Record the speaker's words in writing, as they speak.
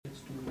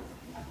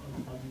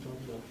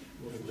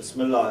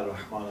بسم الله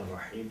الرحمن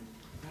الرحيم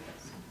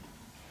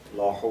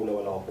لا حول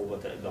ولا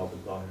قوة إلا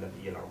بالله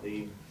العلي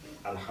العظيم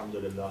الحمد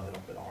لله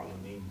رب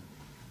العالمين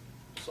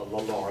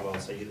صلى الله على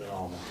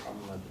سيدنا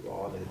محمد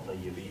وآله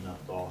الطيبين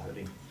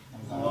الطاهرين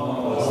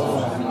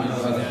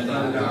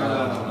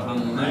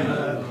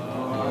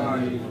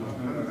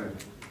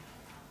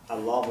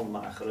اللهم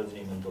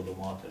أخرجني من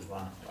ظلمات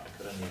الوهم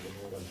وأكرمني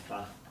بنور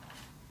الفهم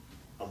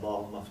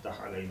اللهم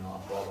افتح علينا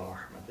أبواب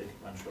رحمتك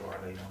وانشر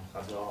علينا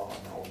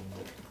خزائن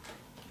علمك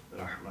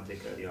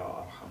برحمتك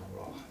يا أرحم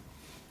الراحمين.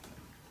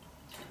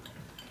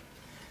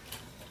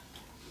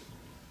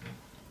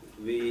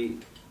 We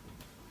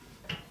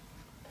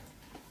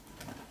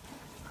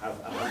have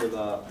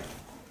alhamdulillah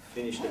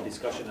finished the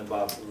discussion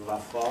about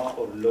wafa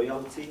or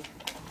loyalty,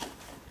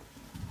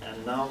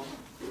 and now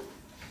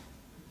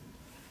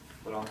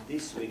from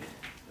this week,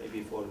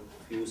 maybe for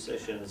a few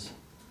sessions,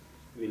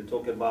 we'll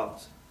talk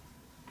about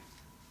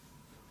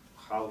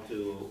how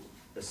to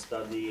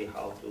study,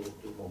 how to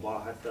do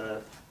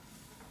mubahatha,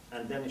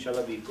 and then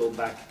inshallah we go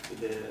back to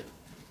the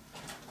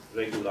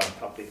regular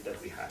topic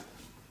that we had.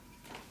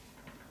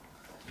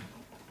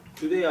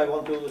 Today I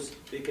want to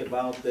speak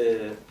about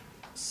the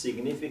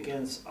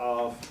significance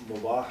of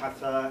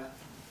mubahatha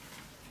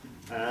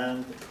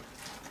and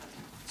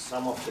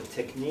some of the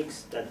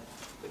techniques that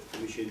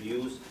we should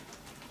use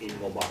in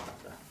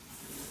mubahatha.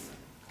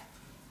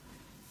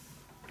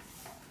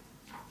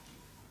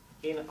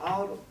 In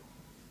our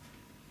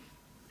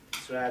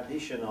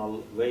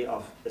traditional way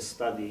of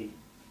study,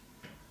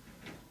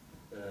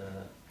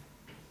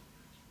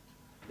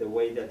 the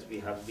way that we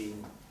have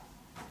been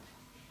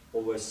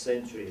over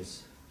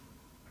centuries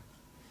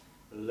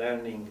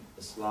learning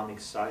Islamic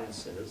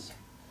sciences,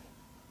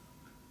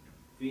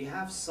 we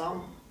have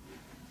some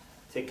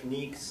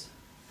techniques,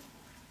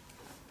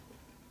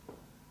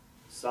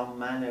 some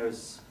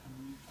manners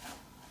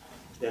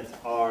that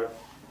are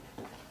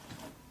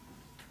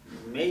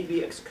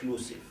maybe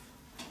exclusive.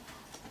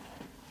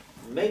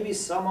 Maybe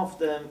some of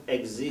them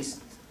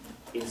exist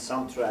in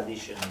some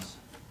traditions,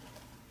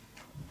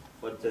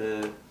 but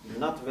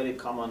not very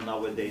common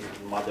nowadays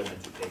in modern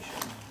education.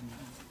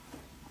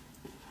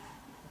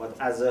 But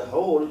as a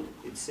whole,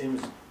 it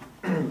seems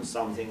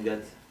something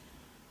that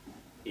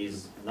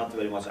is not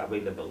very much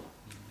available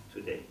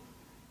today.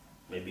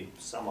 Maybe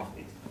some of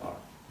it are.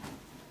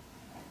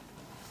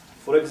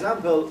 For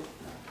example,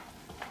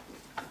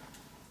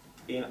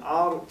 in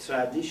our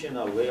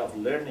traditional way of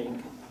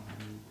learning,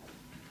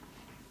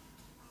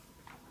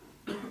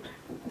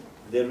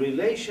 the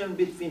relation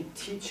between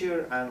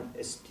teacher and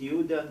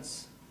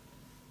students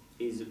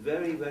is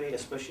very, very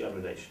special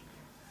relation.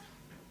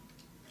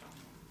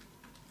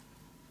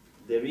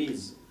 There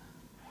is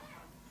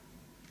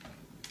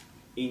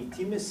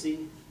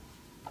intimacy,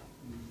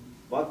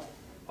 but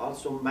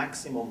also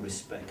maximum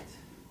respect.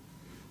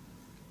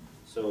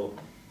 So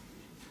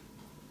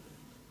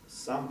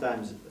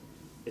sometimes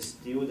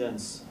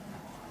students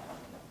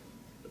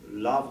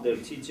love their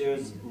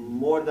teachers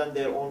more than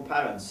their own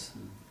parents.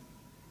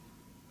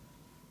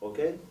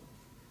 Okay?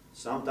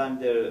 Sometimes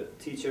their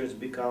teachers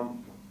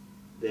become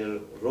their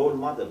role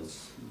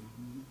models.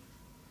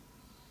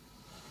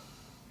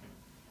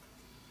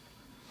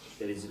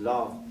 There is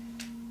love,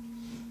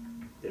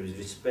 there is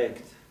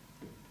respect,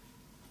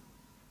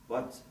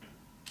 but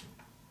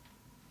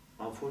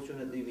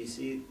unfortunately we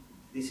see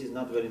this is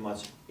not very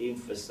much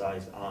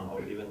emphasized on,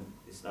 or even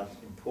it's not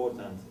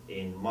important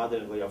in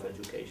modern way of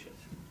education.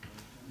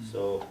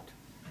 So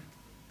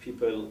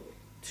people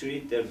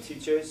treat their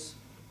teachers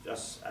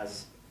just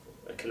as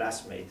a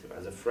classmate, or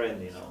as a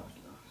friend,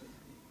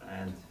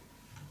 and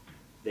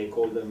they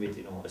call them with,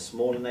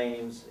 small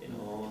names,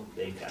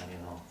 they can,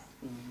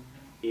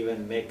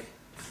 even make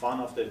fun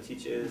of their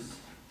teachers.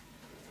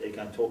 They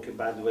can talk a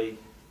bad way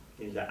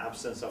in the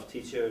absence of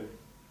teacher.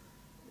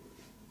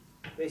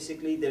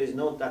 Basically, there is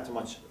not that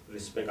much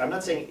respect. I'm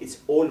not saying it's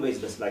always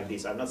just like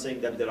this. I'm not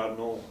saying that there are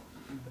no,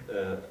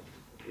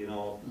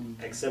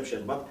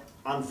 exceptions. But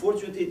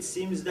unfortunately, it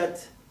seems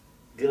that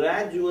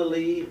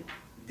gradually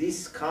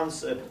this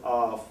concept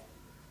of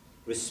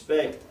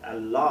respect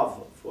and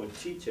love for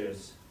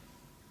teachers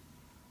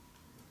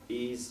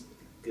is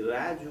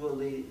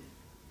gradually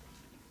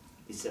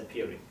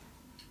disappearing.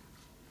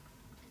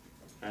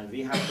 And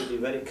we have to be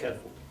very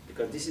careful,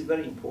 because this is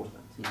very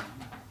important.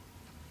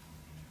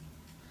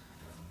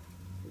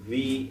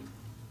 We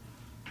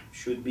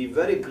should be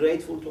very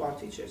grateful to our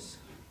teachers,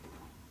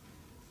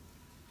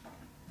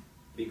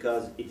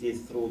 because it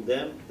is through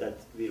them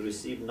that we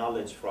receive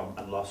knowledge from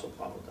Allah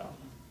subhanahu wa ta'ala.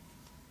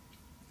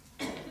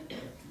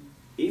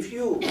 If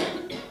you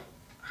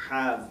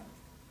have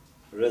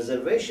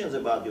reservations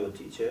about your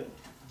teacher,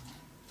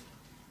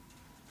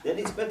 then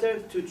it's better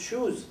to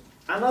choose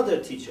another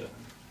teacher.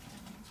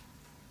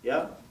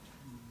 Yeah?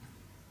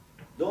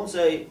 Don't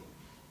say,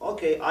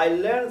 okay, I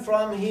learned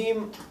from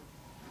him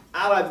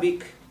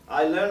Arabic,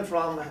 I learned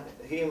from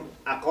him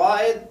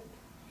aqaid,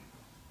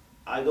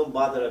 I don't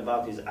bother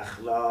about his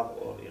akhlaq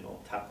or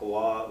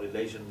taqwa,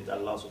 relation with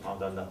Allah subhanahu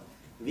wa ta'ala.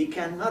 We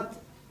cannot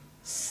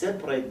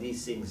separate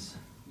these things.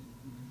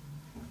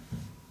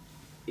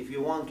 if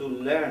you want to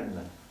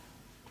learn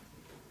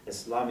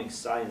Islamic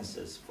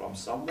sciences from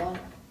someone,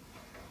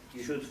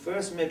 you should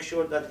first make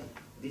sure that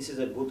this is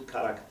a good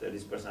character,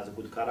 this person has a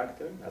good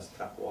character, has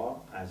taqwa,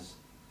 has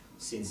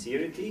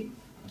sincerity,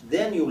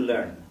 then you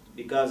learn.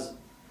 Because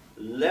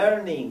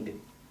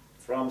learning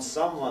from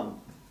someone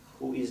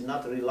who is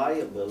not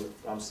reliable,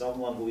 from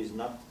someone who is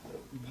not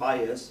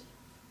pious,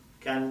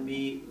 can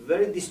be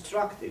very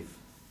destructive.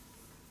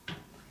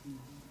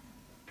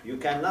 You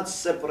cannot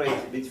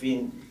separate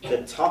between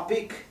the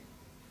topic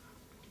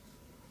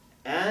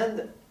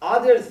and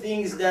other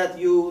things that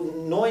you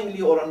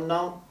knowingly or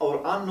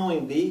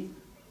unknowingly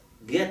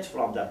get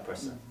from that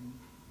person.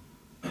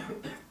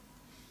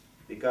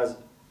 Because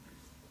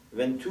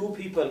when two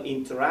people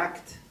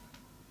interact,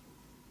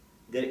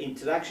 their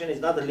interaction is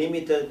not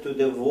limited to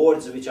the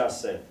words which are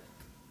said.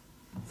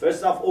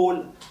 First of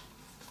all,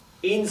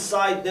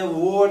 inside the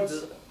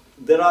words,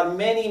 there are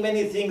many,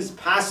 many things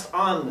passed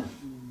on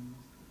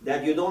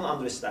that you don't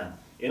understand.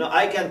 You know,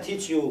 I can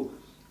teach you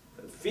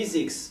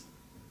physics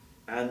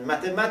and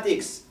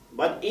mathematics,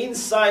 but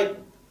inside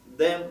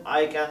them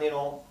I can,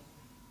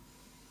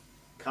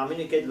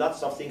 communicate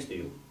lots of things to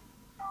you.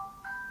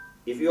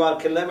 If you are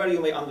clever, you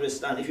may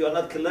understand. If you are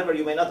not clever,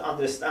 you may not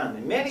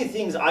understand. Many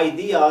things,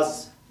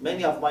 ideas,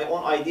 many of my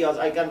own ideas,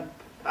 I can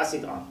pass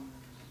it on.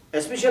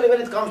 Especially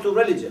when it comes to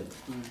religion.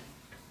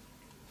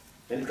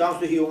 When it comes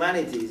to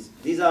humanities,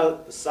 these are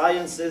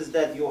sciences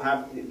that you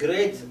have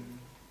great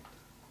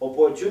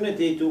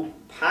opportunity to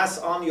pass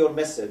on your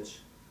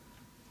message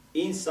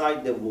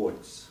inside the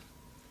words.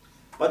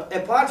 But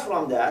apart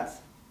from that,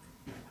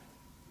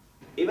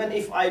 even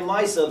if I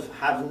myself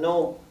have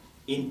no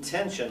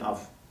intention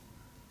of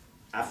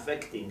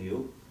affecting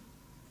you,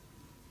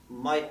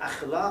 my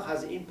akhlaq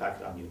has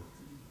impact on you.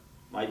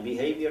 My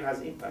behavior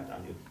has impact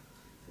on you.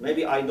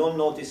 Maybe I don't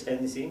notice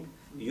anything,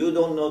 you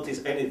don't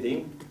notice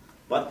anything,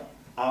 but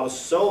our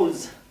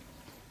souls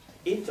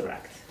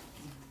interact.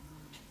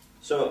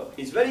 So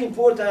it's very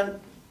important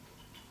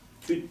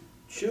to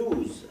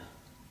choose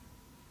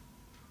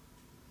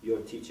your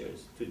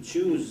teachers, to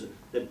choose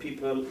the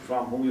people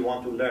from whom you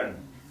want to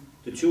learn,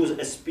 to choose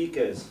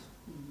speakers.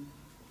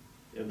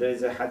 There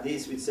is a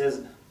hadith which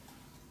says,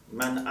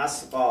 "Man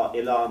asqa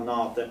ila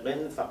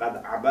natiqin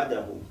faqad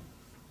abadahu."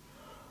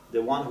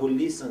 The one who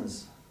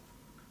listens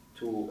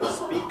to a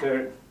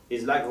speaker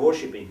is like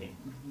worshipping him.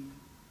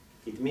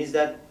 It means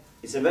that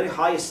it's a very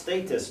high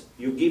status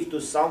you give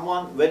to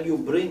someone when you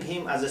bring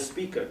him as a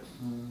speaker.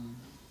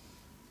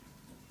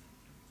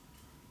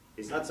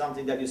 It's not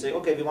something that you say,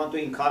 okay, we want to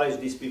encourage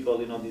these people,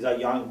 these are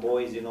young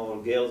boys,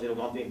 or girls, we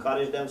want to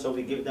encourage them, so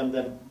we give them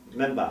the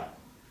member.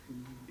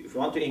 If you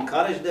want to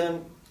encourage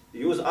them,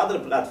 use other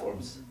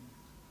platforms.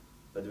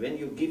 But when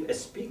you give a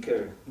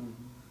speaker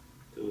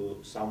to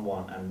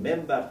someone and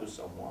member to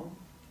someone,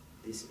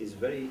 this is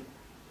very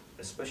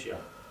special.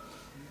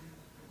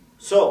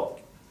 So,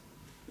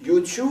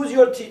 you choose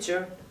your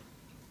teacher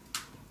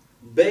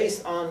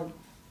based on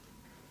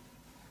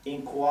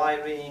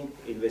inquiring,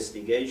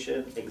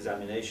 investigation,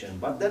 examination.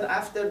 But then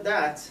after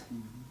that,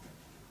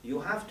 you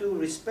have to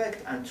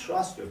respect and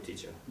trust your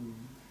teacher.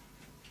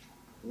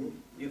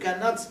 You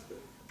cannot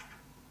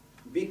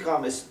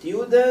become a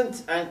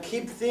student and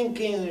keep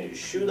thinking,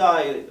 should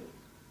I,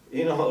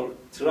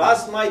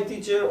 trust my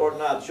teacher or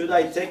not? Should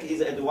I take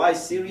his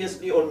advice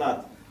seriously or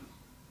not?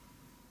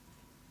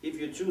 If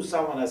you choose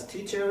someone as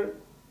teacher,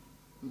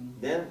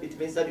 then it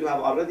means that you have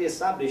already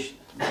established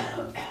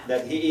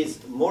that he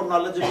is more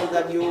knowledgeable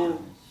than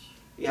you,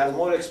 he has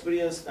more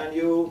experience than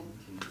you,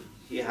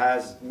 he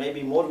has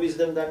maybe more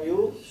wisdom than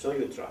you, so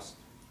you trust.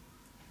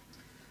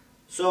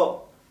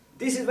 So,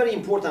 this is a very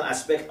important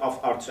aspect of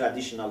our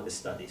traditional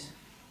studies.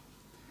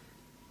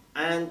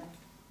 And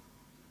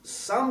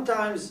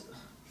sometimes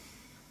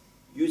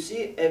you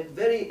see a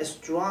very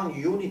strong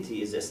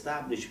unity is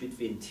established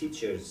between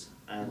teachers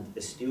and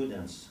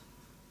students,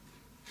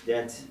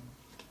 that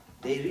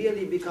they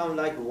really become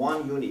like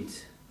one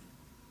unit.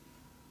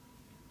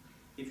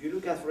 If you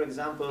look at, for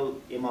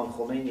example, Imam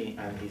Khomeini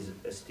and his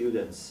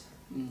students,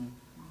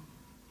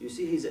 you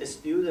see his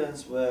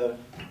students were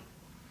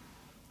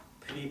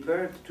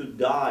prepared to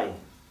die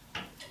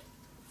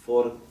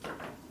for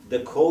the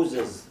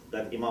causes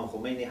that Imam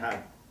Khomeini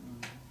had.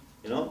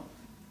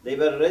 They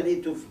were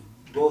ready to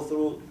go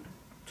through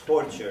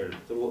torture,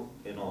 through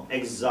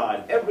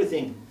exile,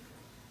 everything,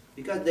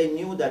 because they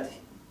knew that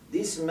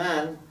this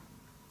man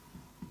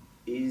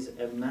is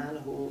a man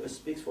who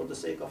speaks for the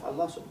sake of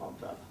Allah subhanahu wa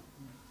ta'ala.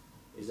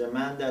 Is a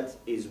man that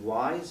is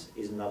wise,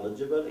 is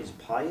knowledgeable, is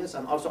pious,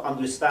 and also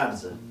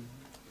understands.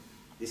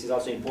 This is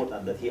also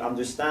important, that he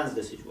understands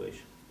the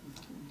situation.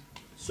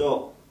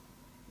 So,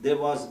 there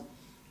was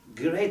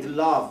great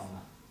love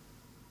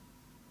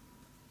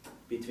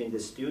between the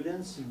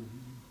students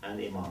and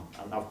Imam.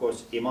 And of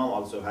course, Imam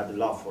also had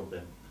love for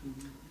them.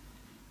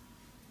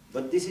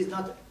 But this is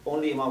not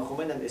only Imam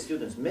Khomeini and the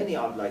students. Many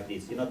are like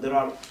this. There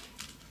are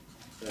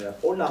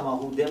ulama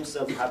who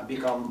themselves have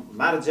become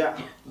marja'.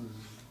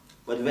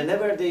 But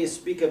whenever they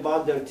speak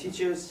about their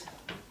teachers,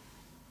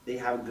 they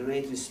have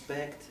great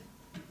respect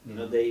You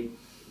know, they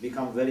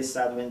become very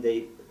sad when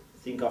they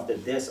think of the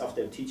death of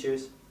their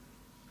teachers.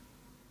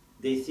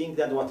 They think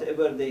that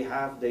whatever they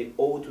have, they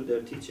owe to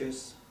their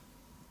teachers.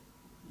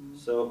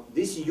 So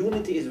this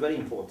unity is very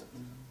important.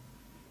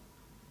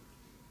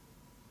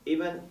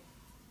 Even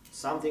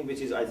something which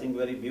is, I think,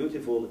 very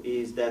beautiful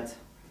is that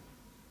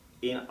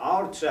in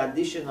our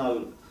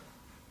traditional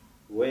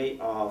way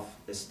of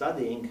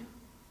studying,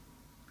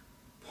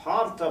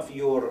 part of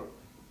your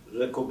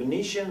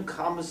recognition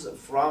comes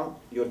from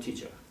your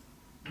teacher.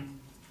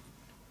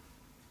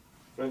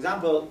 For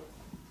example,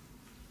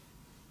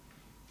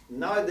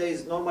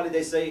 nowadays, normally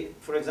they say,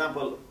 for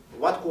example,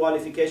 what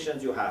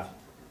qualifications you have.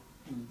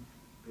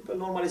 People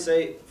normally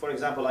say, for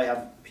example, I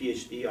have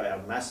PhD, I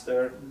have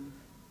master,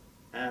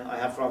 and I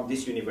have from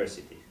this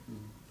university.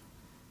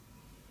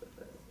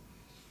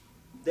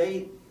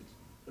 They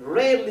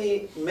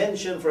rarely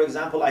mention, for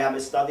example, I have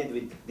studied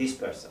with this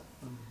person.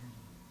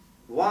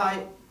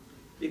 Why?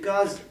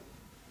 Because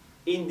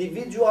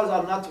individuals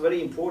are not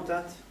very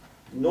important.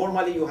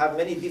 Normally you have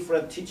many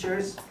different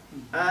teachers,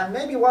 and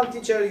maybe one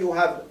teacher you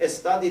have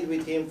studied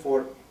with him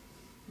for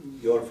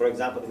your, for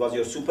example, it was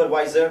your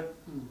supervisor,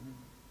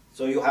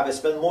 so you have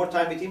spent more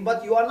time with him,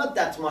 but you are not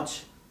that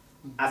much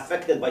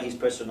affected by his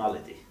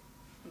personality.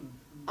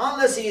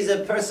 Unless he is a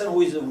person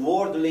who is a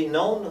worldly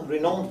known,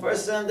 renowned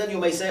person, then you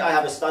may say, I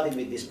have studied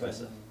with this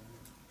person.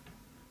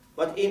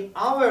 But in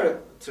our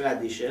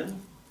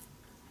tradition,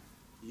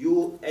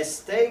 you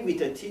stay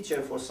with a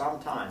teacher for some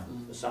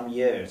time, for some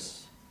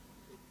years,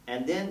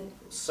 and then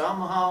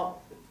somehow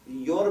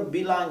your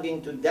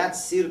belonging to that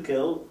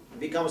circle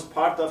becomes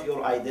part of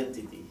your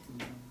identity.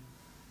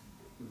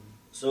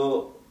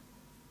 So,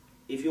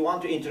 if you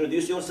want to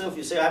introduce yourself,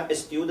 you say, I'm a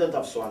student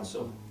of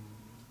so-and-so.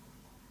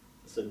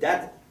 So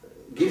that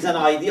gives an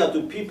idea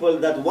to people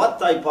that what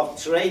type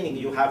of training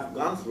you have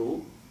gone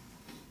through,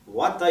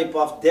 what type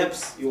of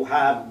depths you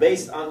have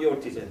based on your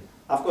teacher.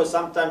 Of course,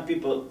 sometimes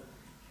people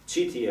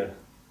cheat here.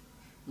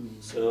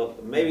 So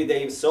maybe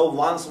they saw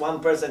once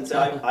one person say,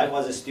 I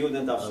was a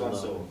student of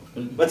so-and-so.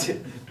 But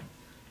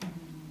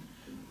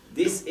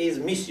this is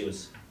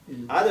misuse.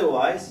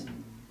 Otherwise,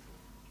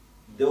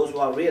 those who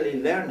are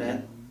really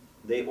learned,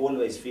 they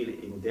always feel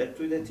in debt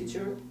to the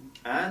teacher,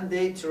 and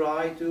they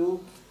try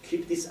to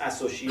keep this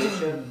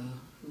association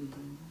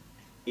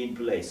in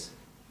place.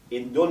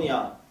 In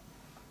dunya,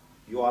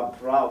 you are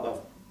proud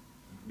of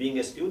being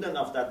a student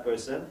of that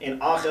person. In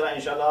akhirah,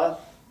 inshallah,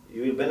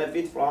 you will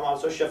benefit from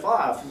also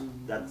shafa'ah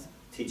of that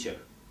teacher.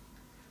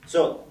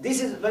 So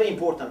this is a very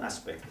important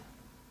aspect,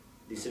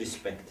 this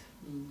respect.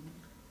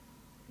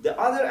 The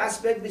other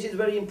aspect which is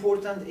very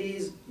important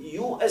is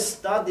you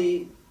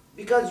study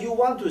because you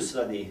want to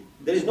study.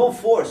 There is no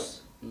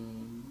force.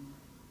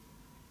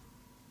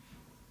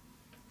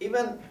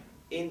 Even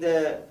in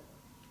the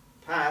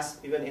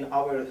past, even in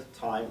our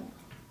time,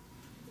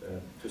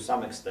 to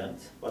some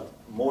extent, but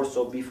more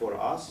so before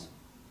us,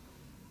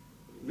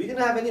 we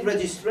didn't have any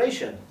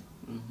registration.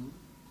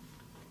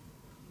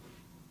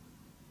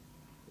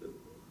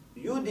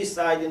 You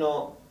decide, you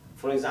know,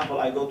 for example,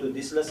 I go to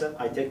this lesson,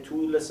 I take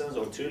 2 lessons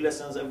or 3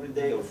 lessons every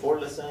day or 4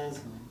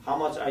 lessons, how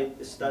much I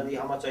study,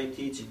 how much I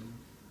teach.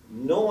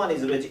 No one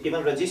is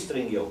even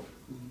registering you.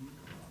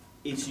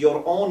 It's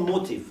your own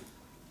motive.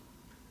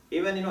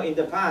 Even, you know, in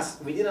the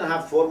past, we didn't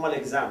have formal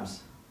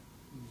exams.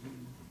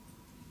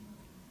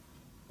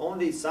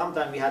 Only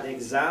sometimes we had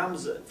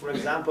exams. For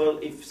example,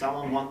 if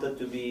someone wanted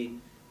to be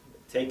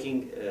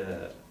taking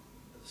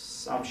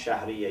some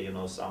shahriya, you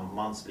know, some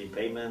monthly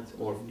payment,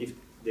 or if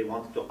they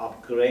wanted to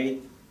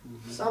upgrade,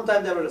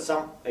 sometimes there were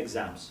some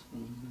exams.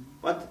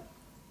 But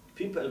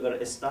people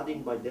were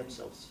studying by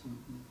themselves.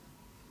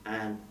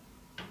 And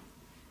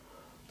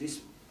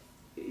this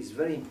is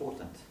very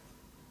important.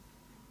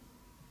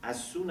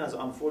 As soon as,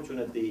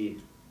 unfortunately,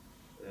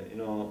 you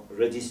know,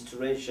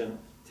 registration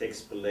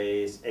takes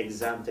place,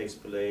 exam takes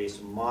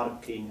place,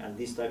 marking, and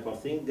this type of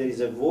thing, there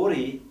is a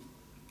worry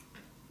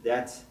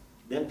that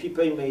then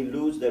people may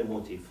lose their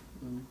motive.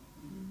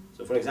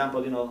 So, for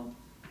example, you know,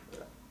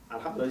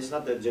 alhamdulillah, it's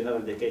not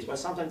the case, but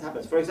sometimes it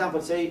happens. For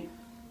example, say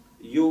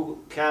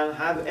you can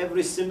have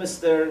every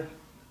semester,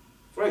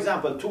 for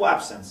example, 2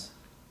 absence.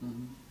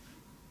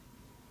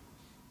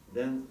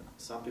 Then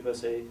some people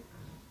say,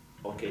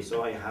 okay,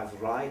 so I have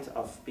right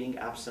of being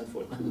absent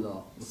for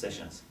 2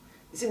 sessions.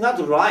 This is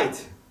not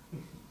right.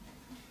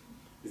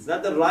 It's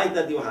not the right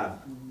that you have.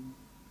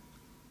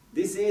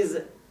 This is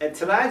a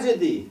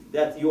tragedy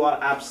that you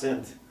are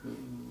absent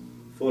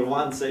for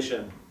 1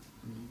 session.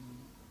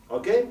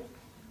 Okay?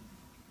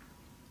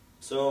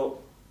 So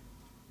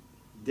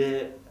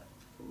the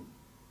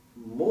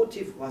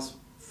motive was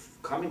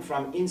coming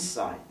from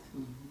inside.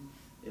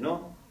 You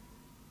know,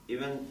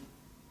 even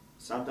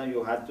sometimes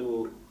you had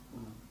to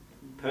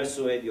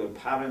persuade your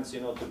parents,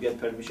 you know, to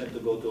get permission to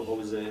go to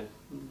Hawza.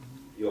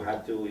 You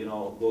had to, you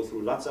know, go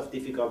through lots of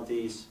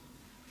difficulties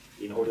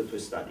in order to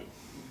study.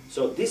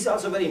 So this is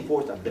also very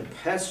important. The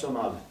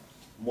personal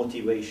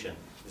motivation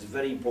is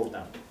very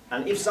important.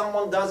 And if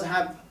someone does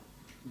have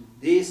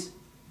this,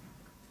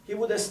 he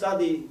would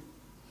study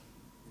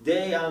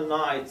day and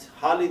night,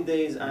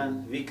 holidays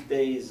and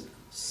weekdays,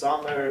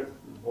 summer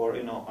or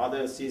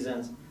other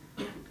seasons.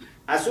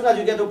 As soon as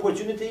you get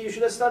opportunity, you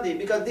should study,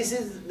 because this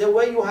is the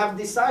way you have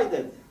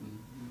decided.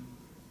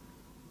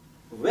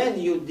 When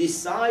you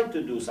decide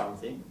to do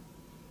something,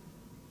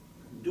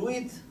 do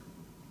it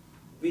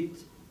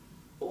with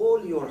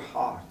all your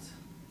heart,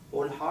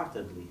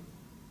 wholeheartedly.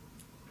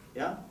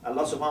 Yeah?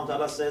 Allah subhanahu wa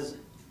ta'ala says,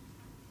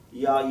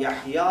 Ya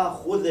Yahya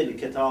khudh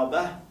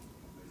al-kitabah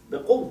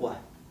biquwwah.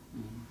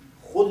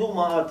 Khudhu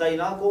ma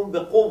ataynakum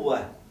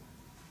biquwwah.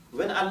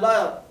 When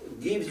Allah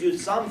gives you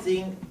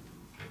something,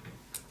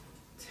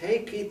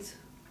 take it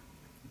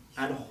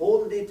and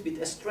hold it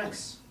with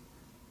strength.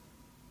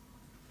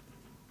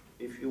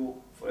 If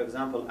you, for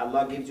example,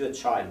 Allah gives you a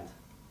child,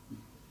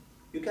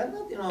 you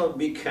cannot,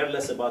 be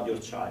careless about your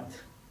child.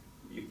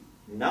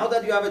 Now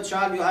that you have a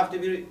child, you have to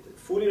be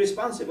fully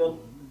responsible.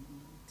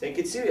 Take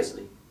it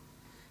seriously.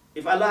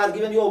 If Allah has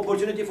given you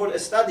opportunity for a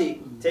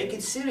study, take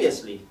it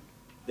seriously.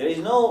 There is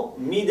no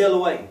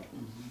middle way.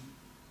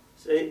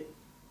 Say,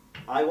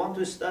 I want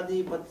to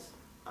study, but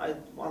I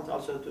want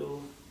also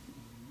to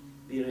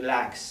be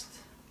relaxed.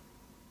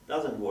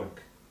 Doesn't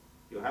work.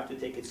 You have to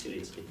take it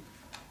seriously.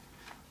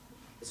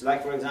 It's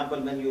like, for example,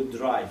 when you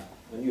drive.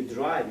 When you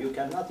drive, you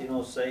cannot,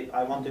 say,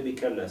 I want to be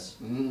careless.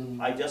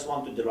 I just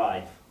want to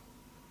drive.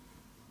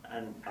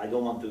 And I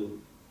don't want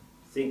to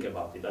think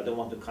about it. I don't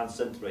want to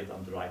concentrate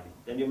on driving.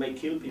 Then you may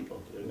kill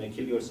people. You may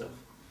kill yourself.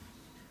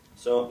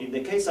 So in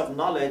the case of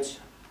knowledge,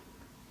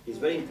 it's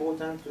very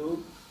important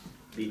to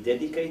be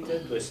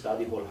dedicated to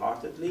study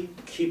wholeheartedly.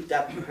 Keep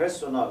that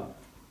personal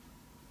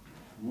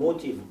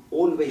motive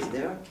always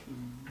there.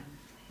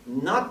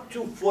 Not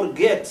to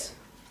forget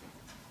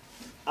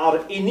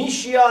our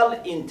initial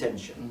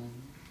intention.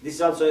 This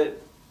is also a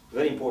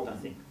very important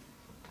thing.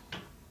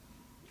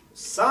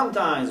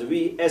 Sometimes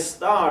we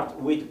start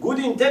with good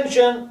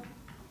intention,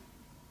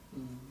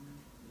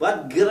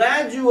 but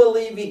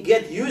gradually we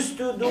get used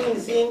to doing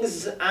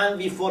things and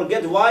we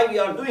forget why we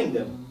are doing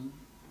them.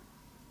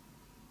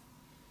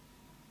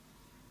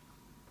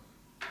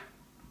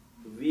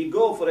 We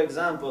go, for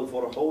example,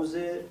 for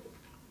Hawza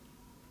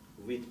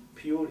with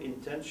pure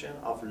intention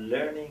of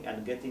learning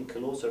and getting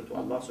closer to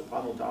Allah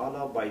subhanahu wa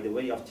ta'ala by the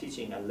way of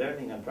teaching and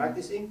learning and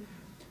practicing.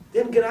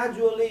 Then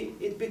gradually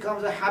it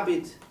becomes a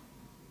habit.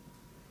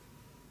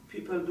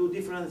 People do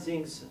different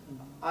things.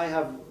 I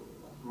have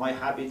my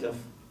habit of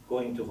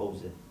going to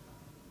Hawza.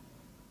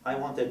 I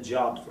want a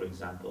job, for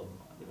example.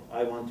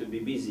 I want to be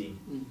busy.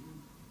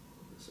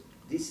 So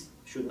this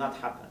should not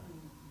happen.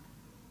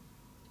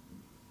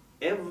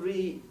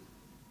 Every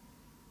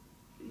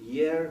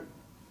year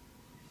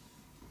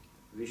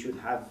we should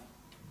have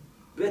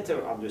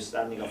better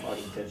understanding of our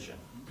intention.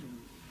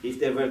 If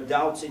there were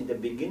doubts in the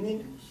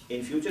beginning,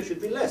 in future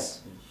should be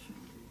less.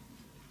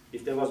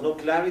 If there was no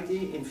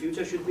clarity, in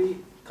future should be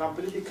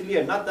completely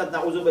clear. Not that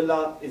na'udhu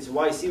billah is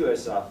vice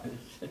versa.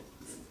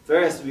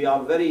 First we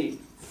are very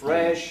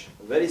fresh,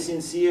 very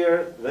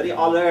sincere, very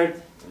alert,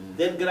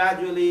 then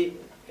gradually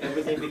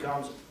everything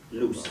becomes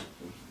loose.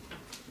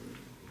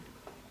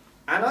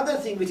 Another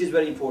thing which is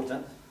very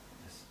important.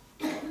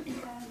 For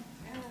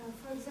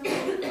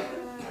example,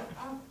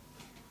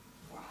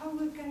 how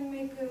we can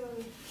make,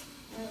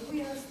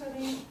 we are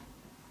studying,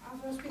 I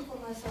will speak for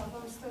myself,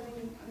 I'm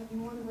studying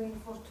in one way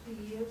for 2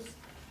 years,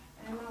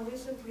 and now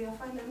recently I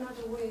find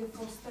another way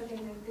for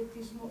studying that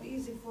is more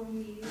easy for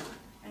me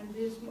and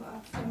I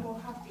feel more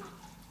happy.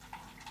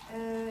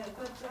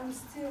 But I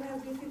still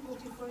have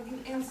difficulty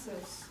finding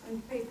answers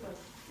in paper.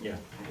 Yeah.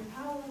 And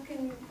how we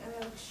can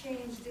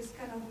change this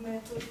kind of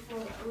method for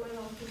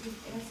learning to give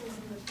answers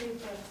in the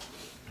paper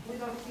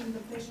without feeling the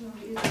pressure of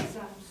these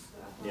exams?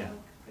 Yeah.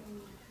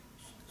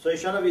 So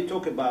inshallah we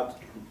talk about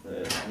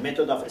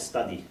method of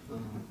study.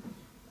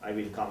 I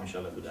will come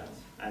inshallah to that.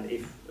 And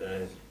if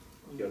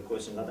your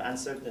question is not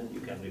answered, then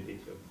you can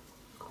repeat your.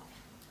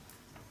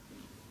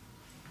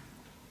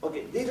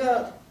 Okay, these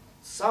are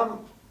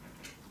some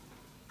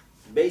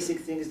basic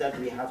things that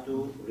we have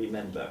to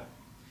remember.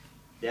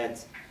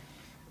 That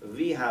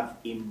we have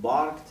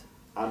embarked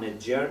on a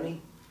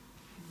journey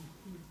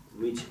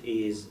which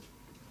is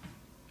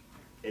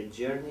a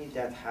journey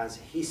that has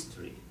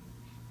history.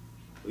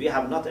 We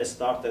have not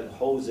started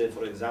Hawza,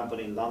 for example,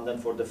 in London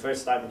for the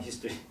first time in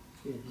history.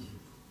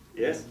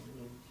 Yes?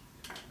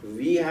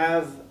 We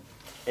have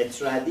a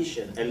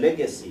tradition, a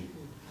legacy,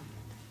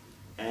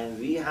 and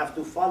we have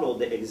to follow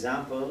the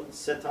example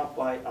set up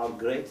by our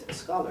great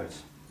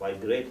scholars, by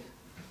great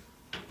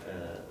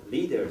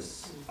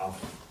leaders of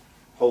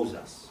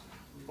Hawzas.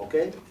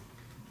 Okay?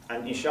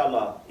 And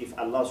inshallah, if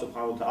Allah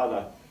subhanahu wa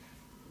ta'ala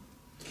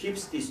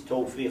keeps this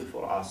tawfiq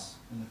for us,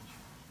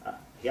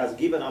 He has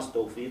given us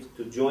tawfiq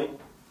to join,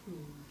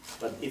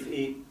 but if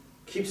He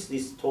keeps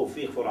this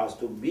tawfiq for us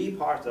to be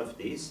part of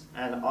this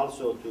and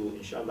also to,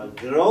 inshallah,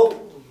 grow,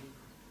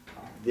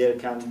 there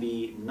can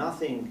be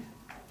nothing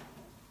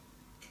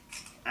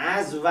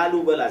as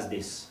valuable as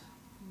this.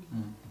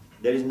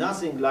 There is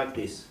nothing like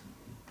this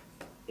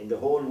in the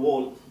whole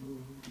world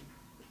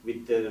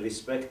with the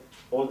respect,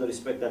 all the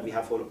respect that we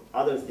have for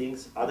other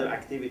things, other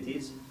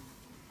activities,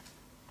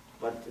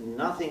 but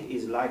nothing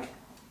is like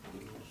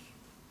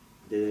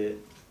the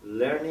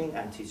learning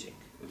and teaching.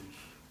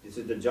 This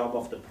is the job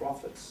of the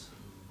prophets,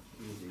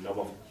 the job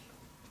of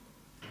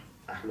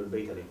Ahlul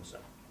Bayt alayhim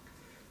salam.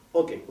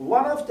 Okay,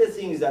 one of the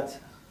things that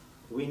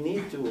we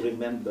need to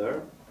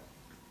remember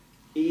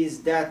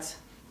is that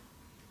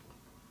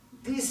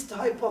this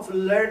type of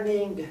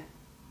learning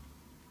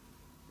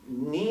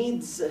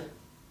needs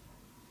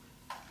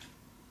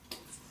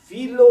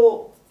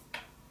fellow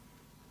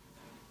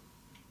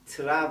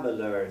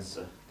travelers,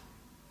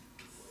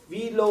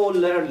 fellow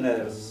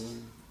learners.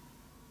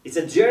 It's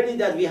a journey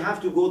that we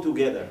have to go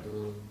together.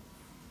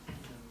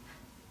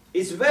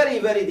 It's very,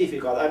 very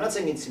difficult. I'm not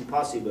saying it's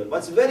impossible, but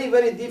it's very,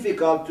 very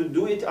difficult to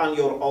do it on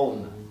your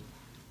own.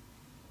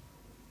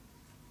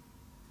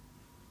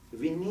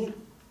 We need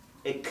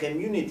a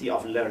community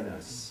of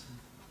learners.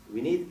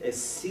 We need a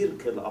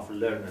circle of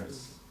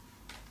learners.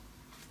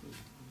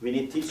 We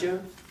need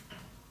teachers.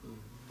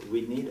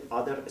 We need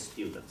other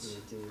students.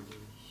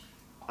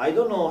 I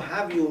don't know,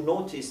 have you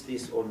noticed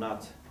this or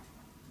not?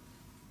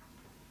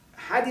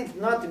 Had it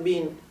not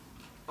been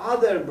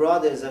other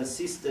brothers and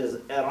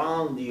sisters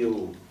around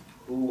you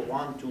who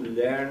want to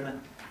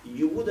learn,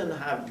 you wouldn't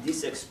have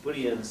this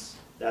experience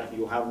that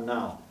you have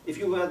now. If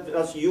you were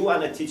just you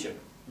and a teacher,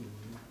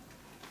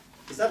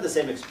 it's not the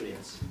same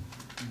experience.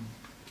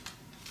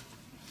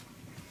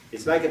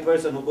 It's like a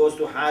person who goes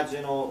to Hajj,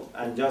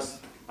 and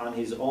just on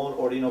his own,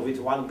 or with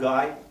one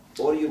guy,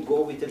 or you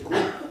go with a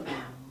group.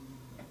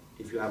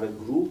 If you have a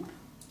group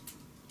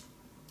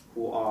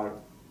who are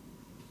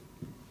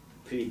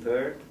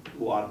prepared,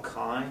 who are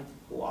kind,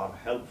 who are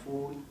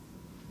helpful,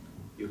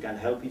 you can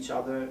help each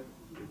other,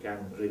 you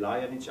can rely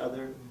on each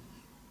other,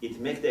 it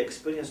makes the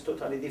experience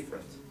totally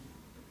different.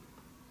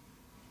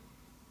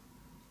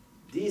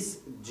 This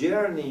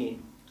journey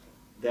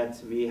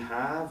that we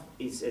have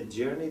is a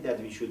journey that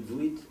we should do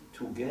it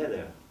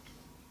together.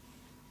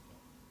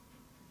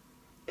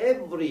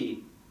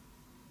 Every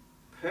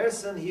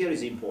person here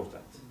is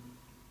important.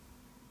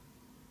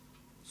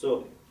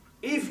 So,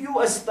 if you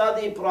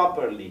study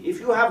properly, if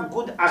you have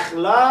good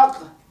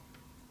akhlaq,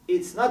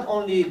 it's not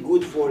only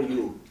good for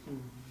you,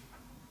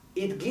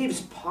 it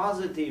gives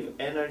positive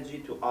energy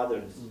to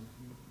others.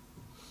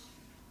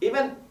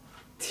 Even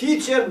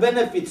teacher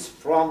benefits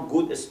from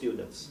good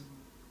students.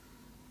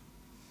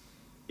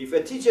 If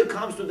a teacher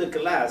comes to the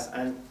class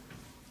and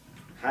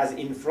has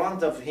in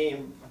front of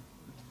him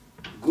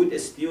good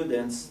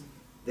students,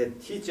 the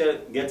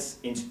teacher gets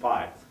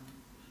inspired.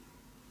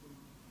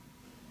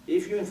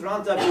 If you in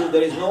front of you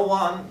there is no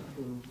one,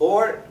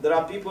 or there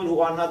are people who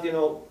are not,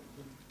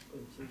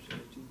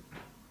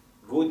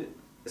 good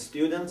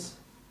students,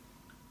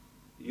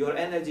 your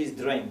energy is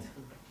drained.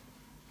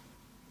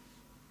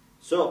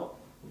 So,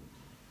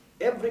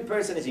 every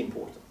person is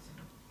important.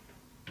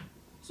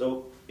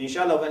 So,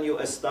 inshallah, when you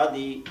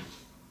study,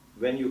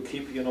 when you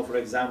keep, for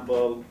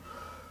example,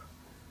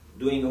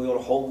 doing your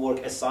homework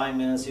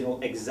assignments,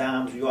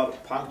 exams, you are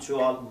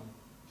punctual,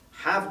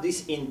 have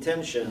this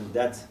intention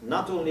that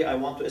not only I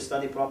want to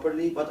study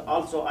properly, but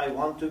also I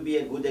want to be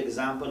a good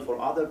example for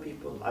other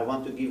people. I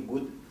want to give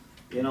good,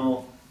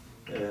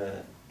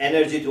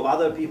 energy to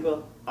other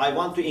people. I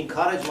want to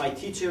encourage my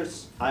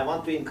teachers. I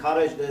want to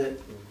encourage the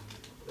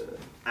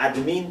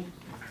admin,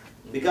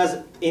 because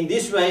in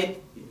this way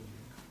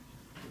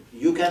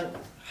you can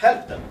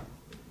help them.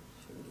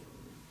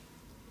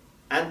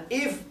 And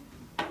if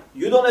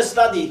you don't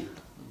study,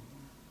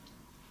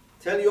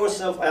 tell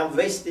yourself, I am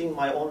wasting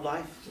my own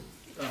life.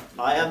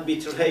 I am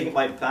betraying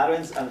my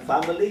parents and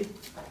family.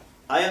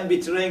 I am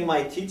betraying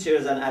my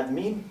teachers and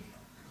admin.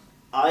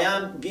 I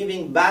am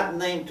giving bad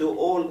name to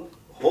all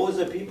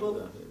Hausa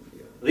people.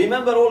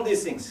 Remember all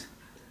these things.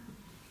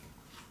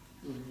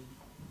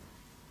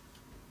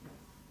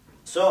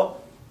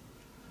 So,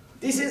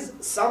 this is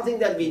something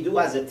that we do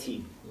as a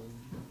team.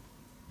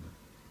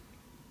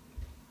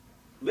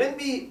 When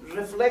we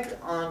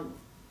reflect on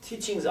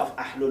teachings of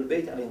Ahlul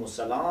Bayt alayhimus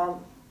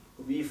salam,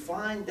 we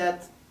find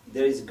that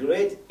there is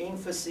great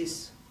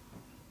emphasis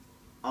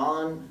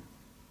on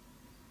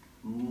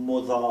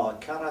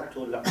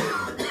mudhakaratul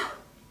ilm.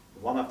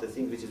 One of the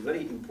things which is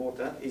very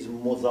important is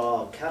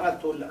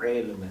mudhakaratul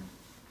ilm.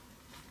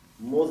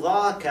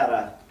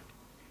 Mudhakara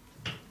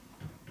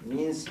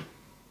means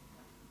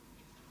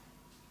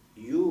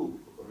you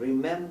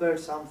remember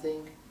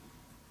something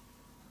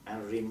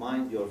and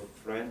remind your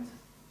friend.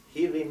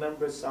 He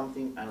remembers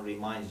something and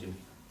reminds you.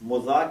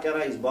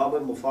 Mudhakara is bab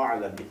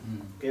al-mufa'ala.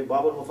 Okay,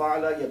 bab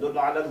al-mufa'ala yadullu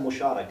ala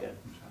al-musharaka.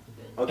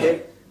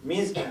 Okay,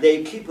 means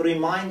they keep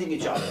reminding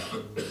each other.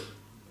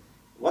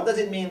 What does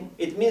it mean?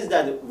 It means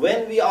that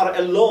when we are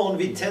alone,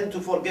 we tend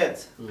to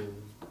forget.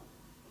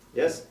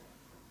 Yes?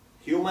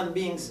 Human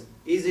beings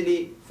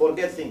easily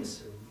forget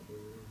things.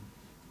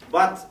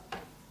 But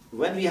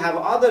when we have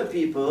other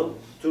people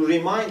to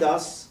remind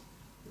us,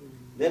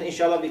 then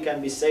inshallah we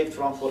can be saved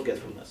from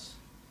forgetfulness.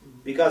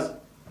 Because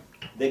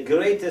the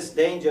greatest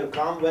danger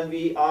comes when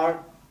we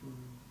are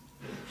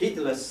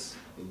heedless.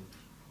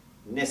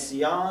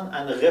 Nesyan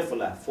and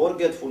ghafla,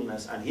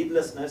 forgetfulness and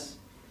heedlessness,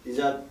 these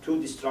are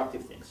two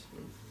destructive things.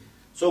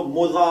 So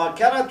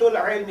mudhakaratul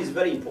ilm is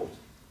very important.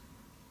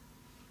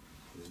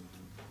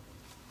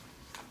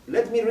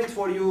 Let me read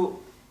for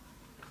you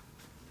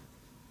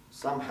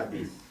some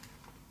hadith.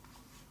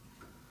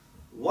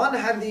 One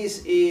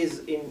hadith is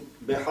in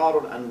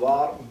Bihar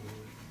al-Anwar,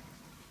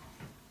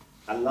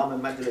 Allama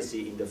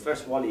Majlisi in the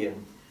first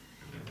volume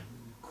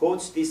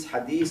quotes this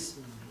hadith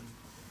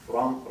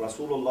from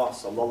Rasulullah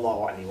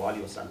sallallahu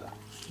alaihi wasallam.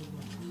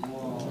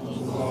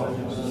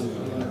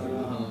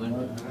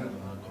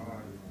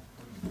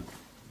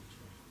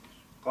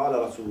 قال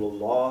رسول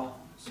الله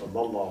صلى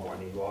الله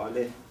عليه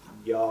وآله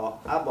يا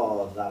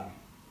أبا ذر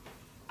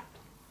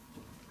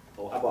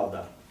أو أبا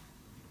ذر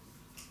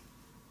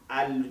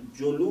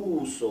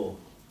الجلوس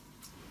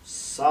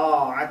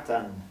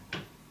ساعة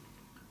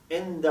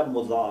عند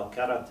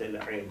مذاكرة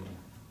العلم.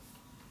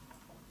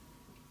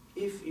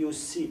 If you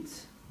sit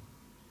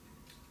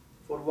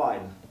for a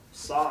while,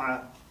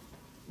 sa'a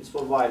is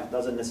for a while,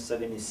 doesn't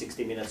necessarily mean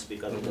 60 minutes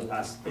because in the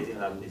past they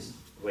didn't have this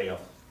way of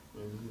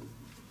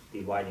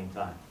dividing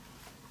time.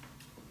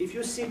 If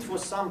you sit for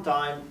some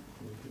time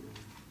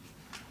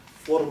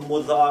for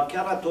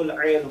mudhakaratul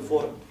ilm,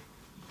 for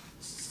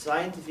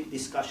scientific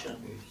discussion,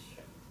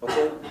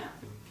 okay,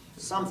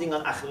 something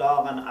on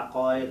akhlaq, on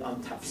aqaid,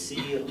 on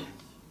tafsir,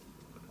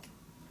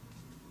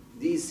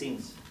 these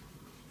things.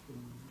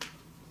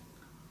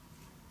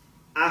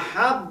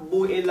 أحب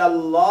إلى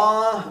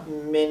الله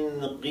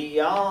من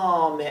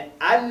قيام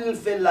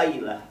ألف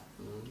ليلة.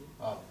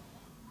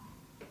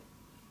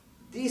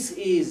 This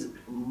is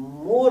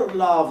more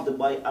loved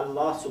by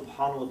Allah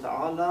subhanahu wa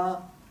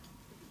ta'ala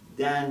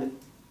than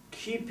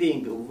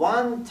keeping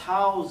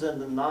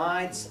 1,000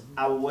 nights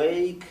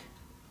awake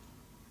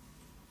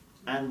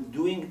and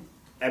doing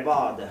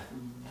ibadah.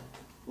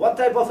 What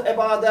type of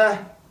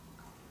ibadah?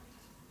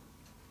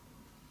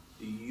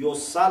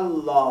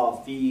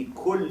 يصلى في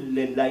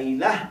كل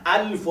ليلة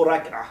 1000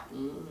 ركعة.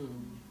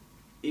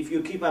 If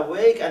you keep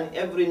awake and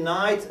every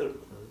night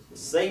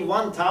say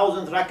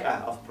 1,000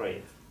 rak'ah of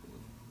prayer.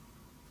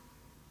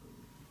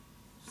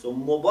 So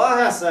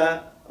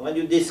mubahasa, when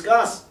you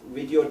discuss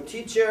with your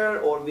teacher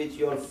or with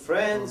your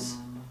friends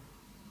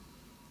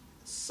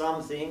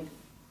something,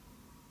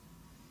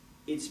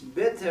 it's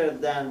better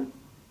than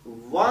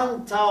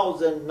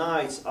 1,000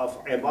 nights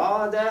of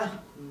ibadah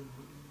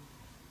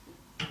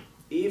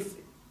if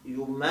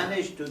you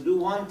manage to do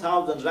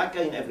 1,000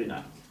 rak'ah in every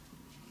night.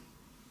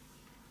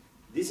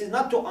 This is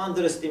not to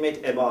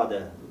underestimate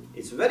ibadah.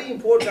 It's very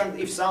important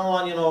if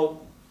someone,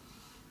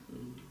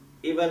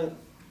 even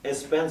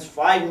spends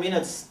 5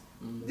 minutes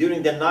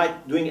during the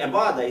night doing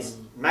ibadah. It's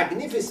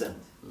magnificent.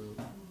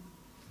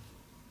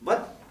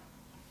 But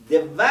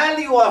the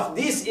value of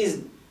this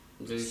is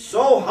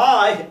so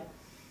high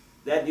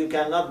that you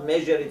cannot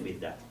measure it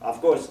with that.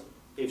 Of course,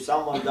 if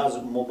someone does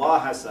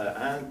mubahasa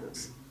and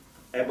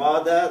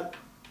ibadah,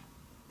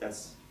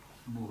 that's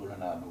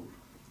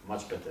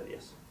much better,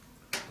 yes.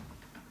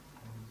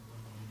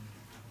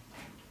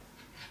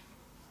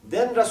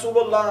 Then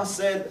Rasulullah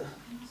said,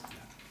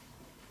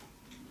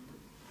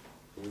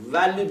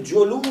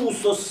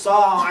 وَالْجُلُوسُ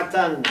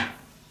السَّاعَةً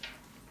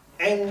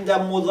عِنْدَ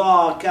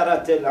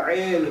مُذَاكَرَةِ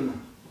الْعِلْمِ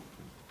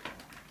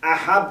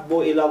أَحَبُّ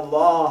إِلَى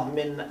اللَّهِ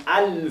مِنْ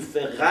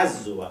أَلْفِ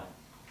غَزْوَةٍ.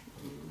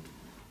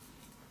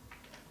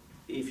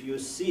 If you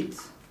sit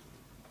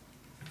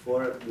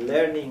for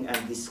learning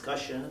and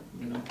discussion,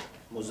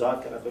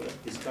 muzakara,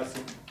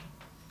 discussing,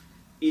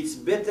 it's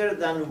better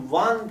than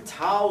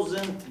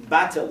 1,000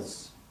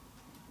 battles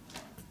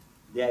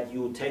that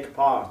you take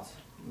part.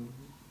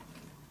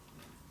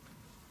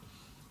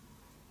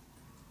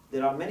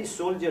 There are many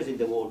soldiers in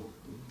the world,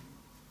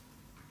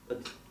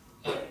 but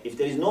if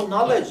there is no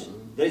knowledge,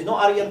 there is no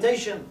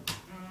orientation,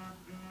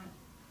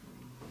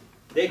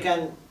 they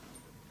can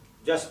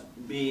just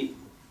be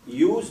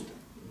used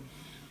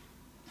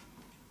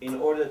in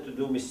order to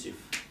do mischief.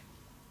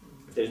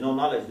 If there is no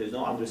knowledge, there is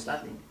no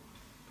understanding.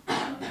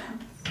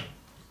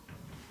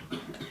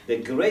 The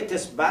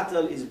greatest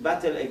battle is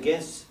battle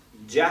against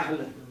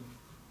jahl,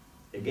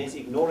 against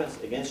ignorance,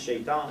 against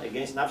shaitan,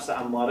 against nafsa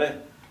ammareh.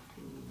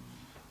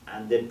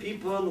 And the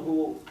people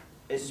who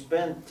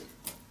spend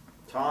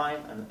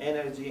time and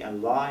energy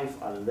and life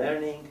on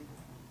learning,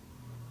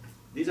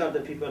 these are the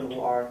people who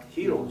are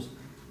heroes.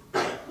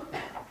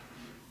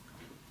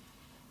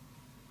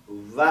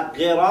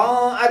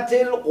 وَقِرَاءَةِ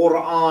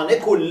الْقُرْآنِ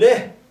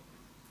كُلِّهِ.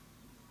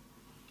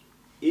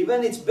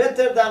 Even it's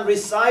better than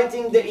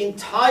reciting the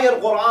entire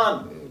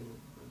Quran.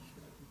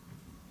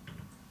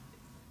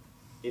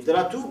 If there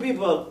are two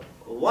people,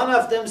 one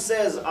of them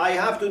says, I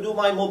have to do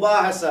my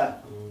mubahasa.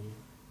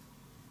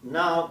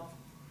 Now,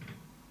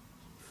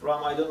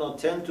 from,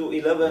 10 to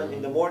 11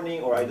 in the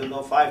morning, or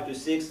 5 to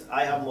 6,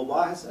 I have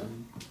mubahasa.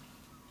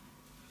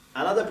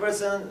 Another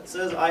person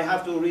says, I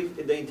have to read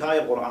the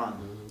entire Quran.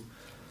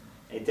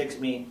 It takes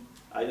me,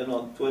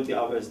 20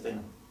 hours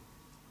then.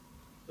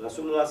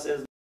 Rasulullah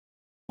says,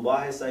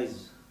 mubahasa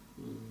is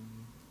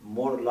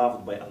more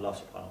loved by Allah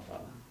subhanahu wa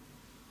ta'ala.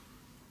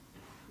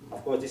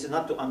 Of course, this is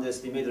not to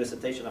underestimate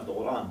recitation of the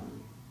Quran.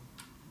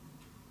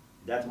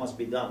 That must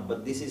be done.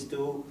 But this is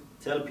to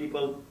tell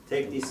people,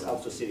 take this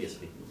also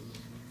seriously.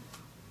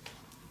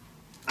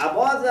 Abu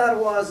Dharr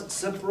was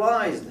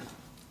surprised.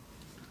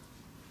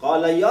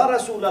 قال يا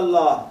رسول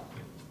الله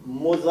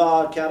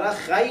مذاكرة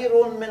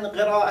خير من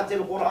قراءة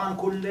القرآن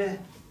كله.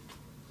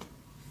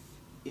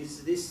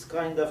 Is this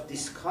kind of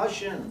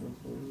discussion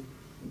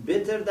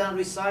better than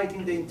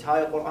reciting the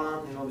entire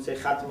Quran? You know, we say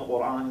Khatm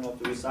al-Quran, you know,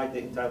 to recite the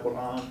entire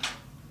Quran.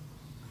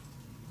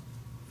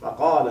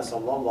 فقال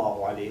صلى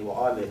الله عليه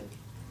وآله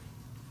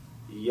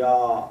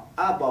يا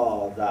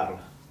أبا ذر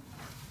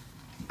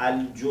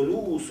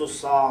الجلوس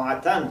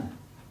ساعة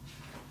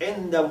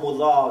عند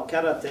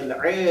مذاكرة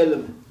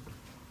العلم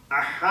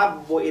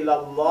أحب إلى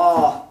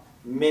الله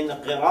من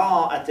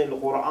قراءة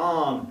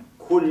القرآن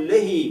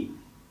كله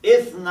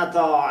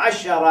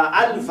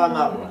 12,000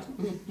 مرة.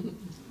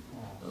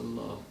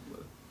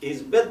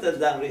 Is better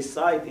than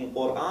reciting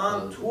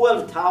Quran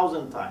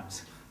 12,000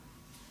 times.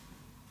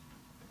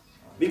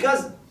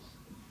 Because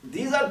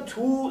these are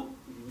two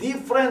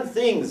different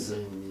things.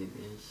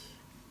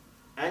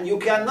 And you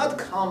cannot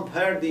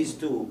compare these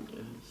two.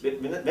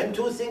 When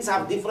two things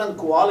have different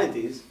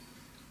qualities,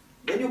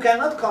 then you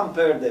cannot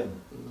compare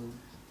them.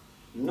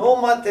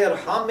 No matter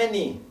how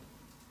many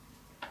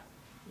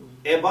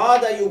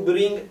ibadah you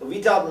bring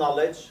without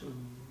knowledge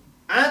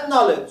and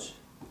knowledge,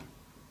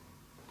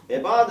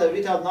 ibadah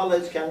without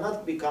knowledge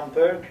cannot be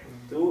compared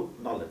to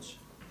knowledge.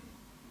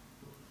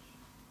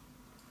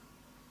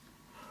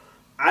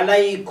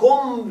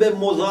 عليكم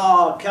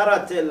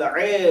بمذاكرة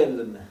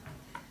العلم.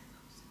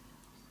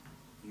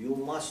 You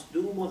must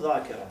do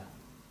مذاكرة.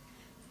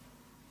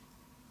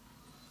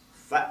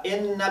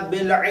 فإن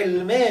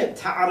بالعلم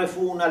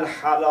تعرفون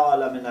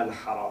الحلال من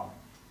الحرام.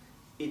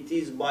 It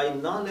is by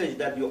knowledge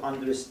that you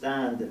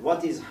understand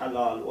what is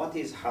halal, what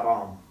is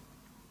haram.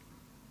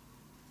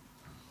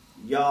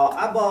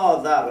 يا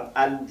أبا ذر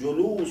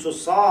الجلوس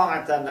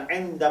ساعة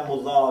عند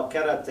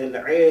مذاكرة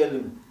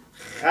العلم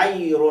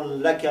خير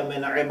لك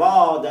من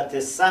عبادة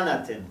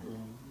سنة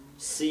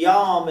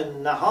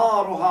صيام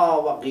نهارها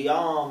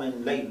وقيام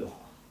ليلها.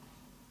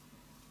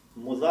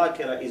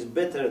 Mudhakara is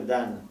better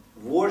than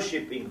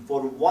worshipping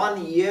for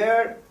 1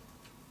 year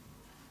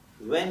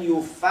when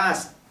you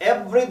fast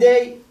every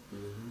day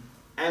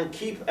and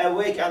keep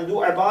awake and do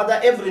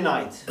ibadah every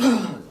night.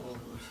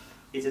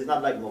 It is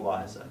not like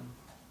mubahasa.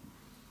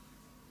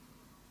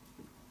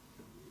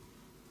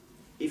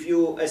 If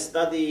you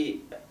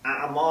study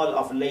A'mal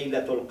of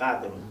Laylatul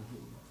Qadr,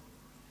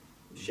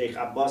 Shaykh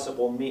Abbas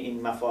Qummi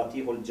in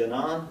Mafatihul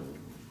Janan,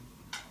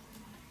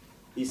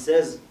 he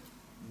says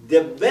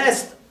the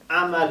best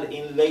amal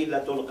in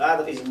Laylatul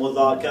Qadr is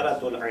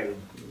Mudhakaratul Ilm.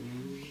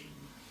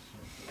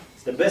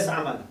 It's the best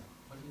amal.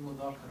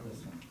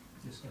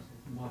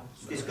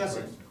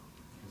 Discussing.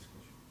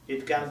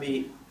 It can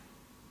be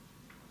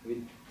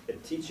with a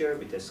teacher,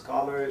 with a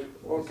scholar,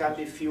 or can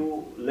be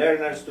few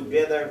learners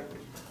together.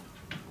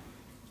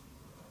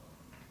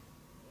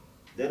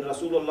 Then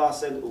Rasulullah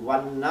said,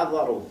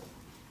 وَالنَّظَرُ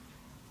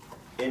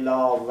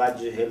إِلَى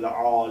وَجْهِ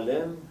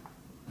الْعَالِمِ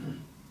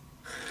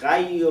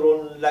خَيْرٌ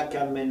لَكَ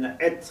مِنْ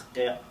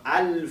عِتْقِ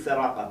أَلْفِ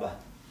رَقَبَةٍ.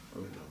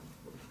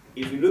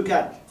 If you look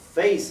at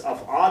face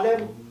of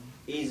alim,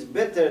 is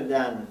better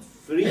than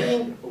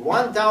freeing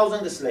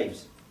 1,000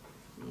 slaves.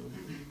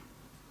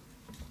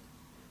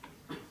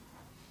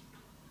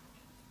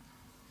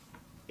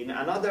 In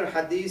another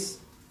hadith,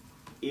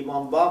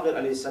 Imam Baqir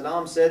alayhi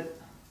salam said,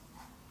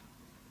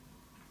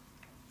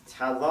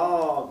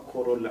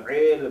 تذاكر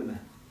العلم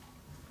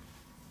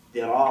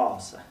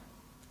دراسة.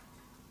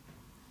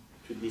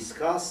 To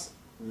discuss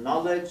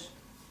knowledge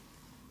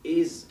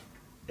is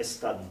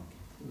studying.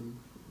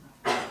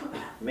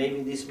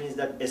 Maybe this means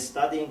that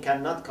studying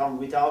cannot come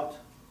without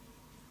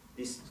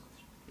this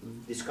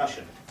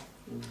discussion.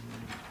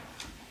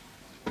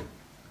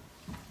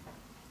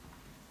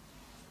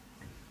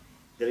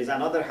 There is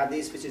another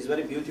hadith which is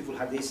very beautiful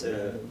hadith.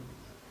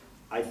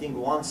 I think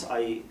once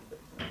I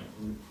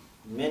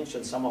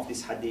mentioned some of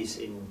this hadith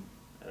in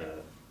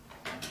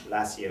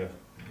last year,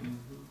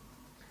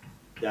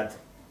 that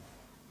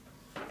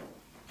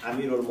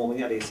Amir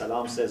al-Mu'minin alayhi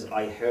salam says,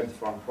 I heard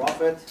from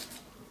Prophet,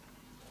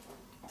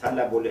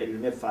 طَلَبُ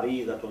الْعِلْمِ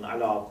فَرِيضَةٌ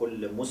عَلَى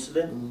كُلِّ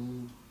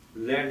مُسْلِمٍ.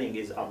 Learning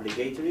is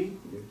obligatory.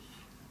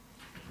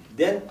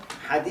 Then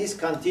hadith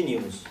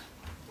continues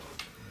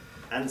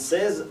and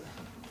says,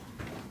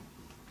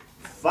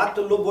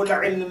 فَاطْلُبُ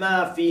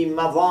الْعِلْمَ فِي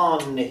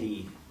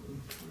مَظَانِّهِ.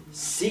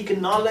 Seek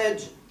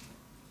knowledge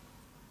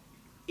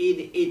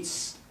in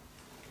its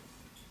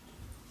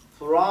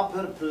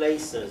proper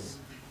places.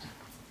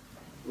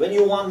 When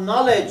you want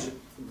knowledge,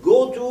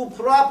 go to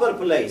proper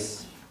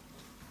place.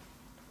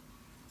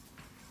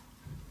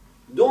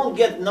 Don't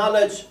get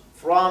knowledge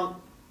from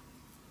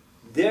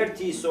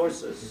dirty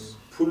sources,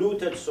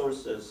 polluted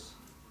sources,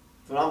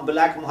 from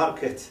black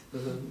market,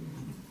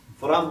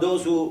 from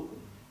those who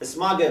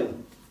smuggle.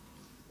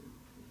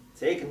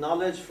 Take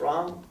knowledge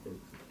from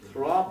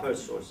proper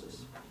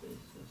sources.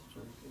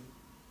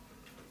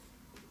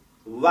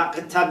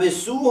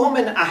 وَاقْتَبِسُوهُ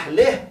مِنْ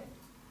أَهْلِهِ.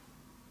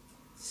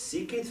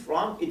 Seek it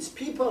from its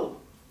people.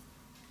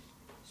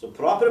 So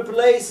proper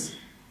place,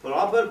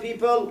 proper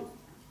people.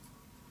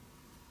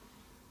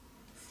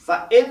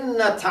 فَإِنَّ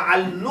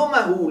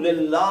تَعَلُّمَهُ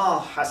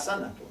لِلَّهِ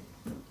حَسَنَةٌ.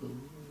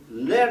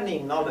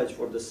 Learning knowledge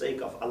for the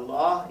sake of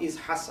Allah is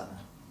hasana.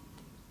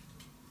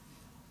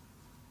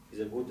 Is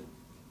a good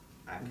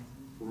act.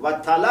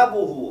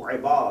 وَطَلَبُهُ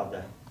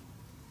عِبَادَةٌ.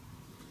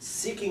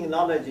 Seeking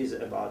knowledge is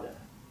ibadah.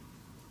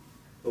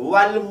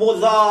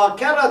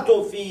 وَالْمُذَاكَرَةُ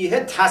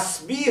فِيهِ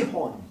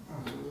تَسْبِيحٌ.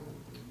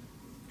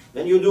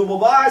 When you do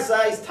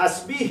mubahasa, it's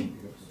tasbih.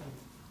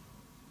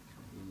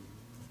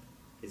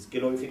 It's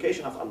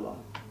glorification of Allah.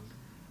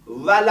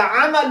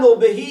 وَالْعَمَلُ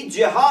بِهِ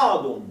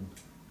جِهَادٌ.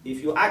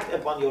 If you act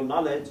upon your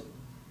knowledge,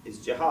 it's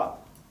jihad.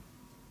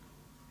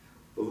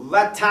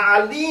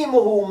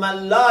 وَتَعْلِيمُهُ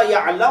مَنْ لَا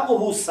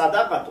يَعْلَمُهُ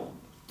صَدَقَةٌ.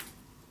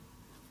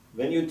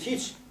 When you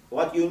teach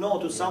what you know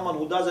to someone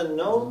who doesn't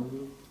know,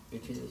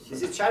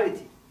 this is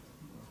charity.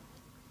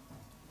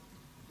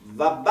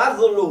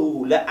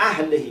 وَبَذْلُهُ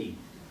لَأَهْلِهِ.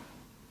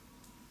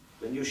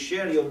 When you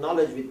share your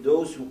knowledge with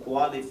those who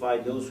qualify,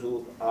 those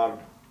who are,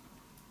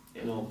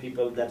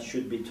 people that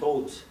should be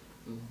taught,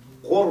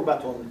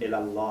 قُرْبَةٌ إِلَى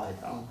اللَّهِ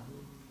تَعَالَى.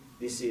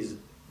 This is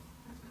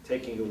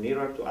taking you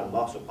nearer to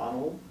Allah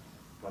subhanahu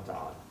wa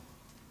ta'ala.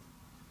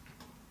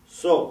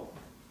 So,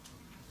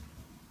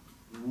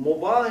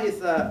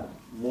 mubahitha,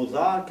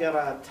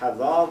 mudhakara,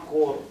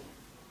 tadhakur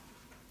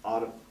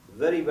are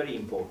very, very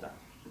important.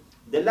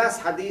 The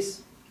last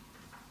hadith,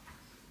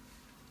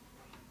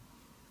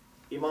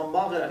 Imam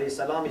Baqir alayhi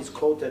salam is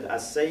quoted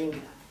as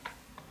saying,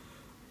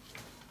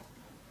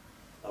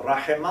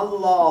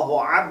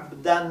 Rahimallahu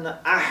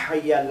abdan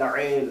ahya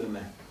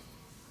al-ilm.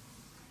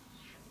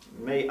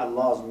 May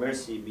Allah's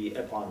mercy be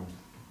upon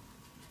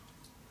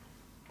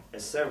a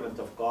servant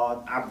of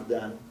God,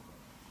 abdan,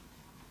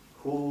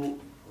 who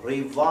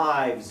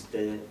revives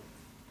the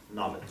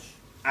knowledge.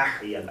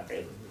 Ahya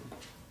al-ilm.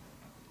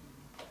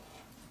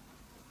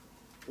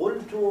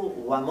 قلت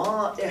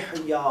وما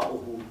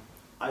إحياؤه.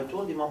 I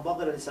told Imam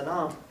Baqir alayhi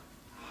salam,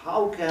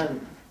 how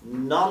can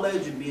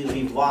knowledge be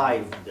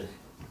revived?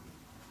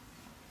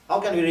 How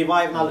can we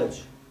revive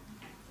knowledge?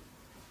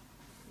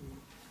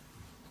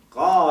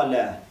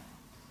 قال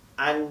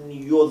أن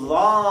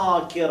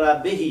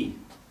يذاكر به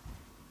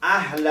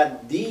أهل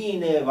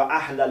الدين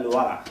وأهل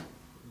الورع.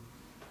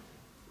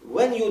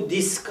 When you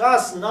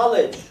discuss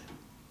knowledge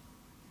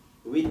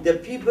with the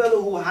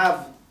people who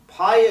have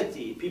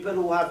piety, people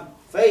who have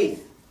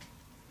faith,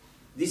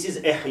 this is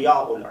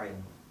إحياء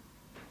العلم.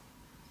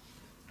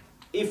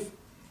 If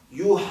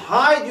you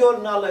hide your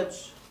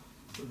knowledge,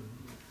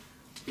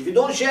 if you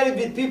don't share it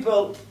with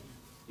people,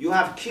 you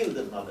have killed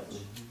the knowledge.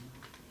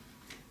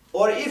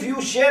 Or if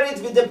you share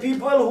it with the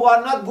people who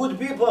are not good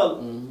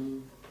people,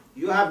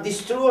 you have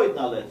destroyed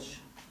knowledge.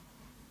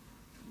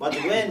 But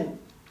when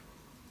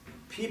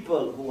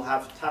people who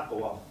have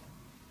taqwa,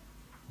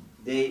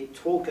 they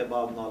talk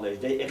about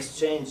knowledge, they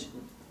exchange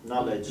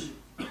knowledge,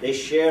 they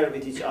share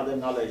with each other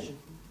knowledge,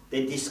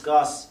 they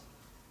discuss,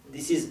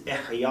 this is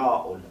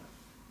ihya'ul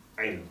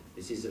ilm.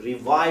 This is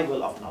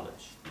revival of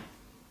knowledge.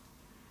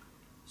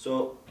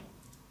 So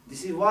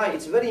this is why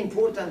it's very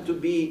important to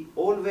be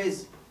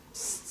always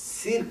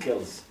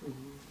circles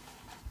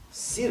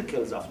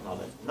of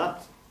knowledge,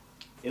 not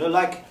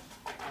like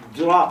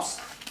drops.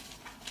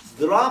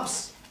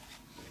 Drops,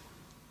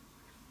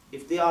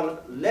 if they are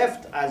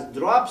left as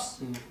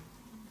drops,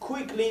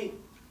 quickly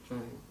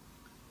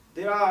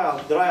they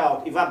are dry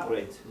out,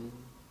 evaporate.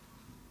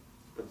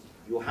 But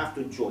you have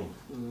to join.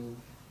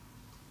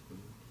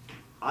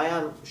 I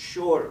am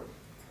sure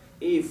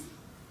if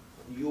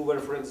you were,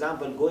 for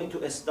example, going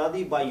to a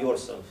study by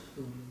yourself,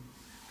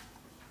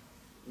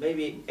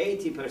 maybe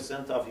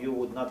 80% of you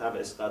would not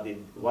have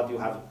studied what you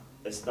have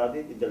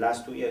studied in the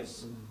last 2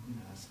 years.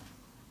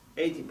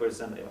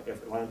 80%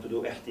 if I wanted to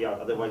do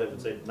ihtiyat, otherwise I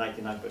would say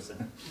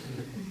 99%.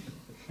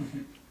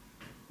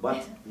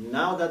 But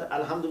now that,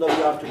 alhamdulillah,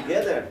 we are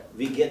together,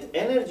 we get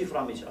energy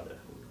from each other.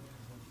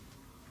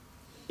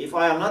 If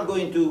I am not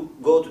going to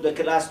go to the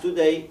class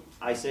today,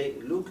 I say,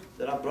 look,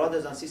 there are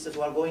brothers and sisters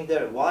who are going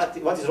there. What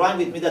is wrong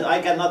with me that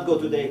I cannot go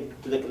today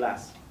to the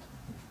class?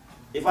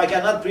 If I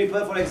cannot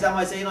prepare for exam,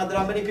 I say, there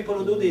are many people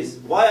who do this.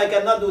 Why I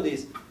cannot do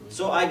this?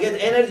 So I get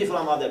energy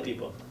from other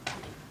people.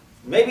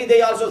 Maybe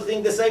they also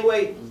think the same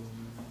way.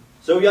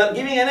 So we are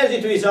giving energy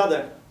to each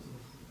other.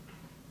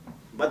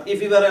 But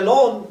if we were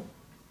alone,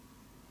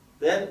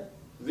 then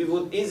we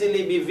would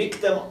easily be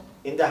victim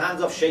in the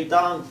hands of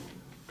shaitan,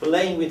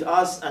 playing with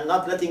us and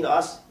not letting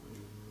us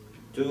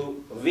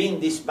to win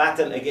this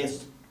battle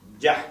against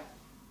jahl,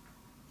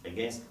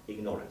 against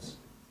ignorance.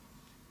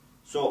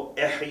 So,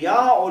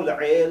 ihya'ul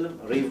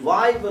ilm,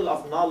 revival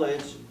of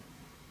knowledge,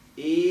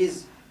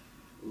 is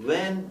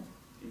when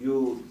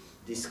you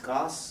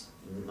discuss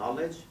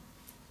knowledge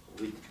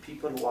with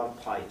people who are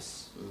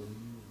pious.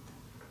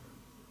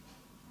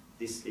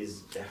 This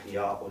is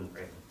ihya'ul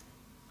ilm.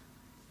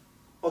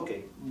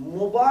 Okay,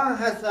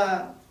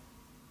 mubahatha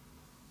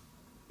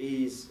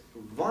is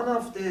one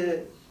of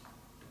the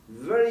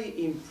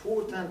very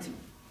important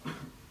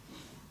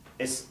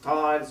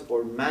styles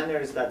or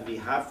manners that we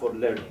have for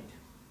learning.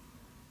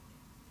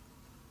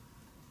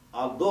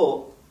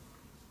 Although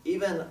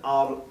even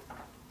our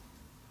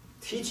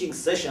teaching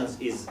sessions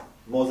is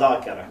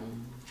mudhakara,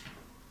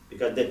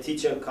 because the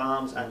teacher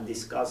comes and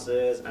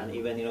discusses, and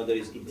even there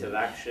is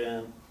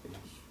interaction.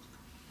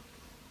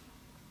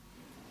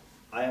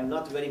 I am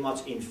not very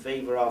much in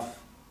favor of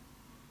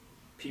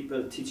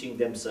people teaching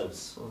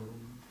themselves,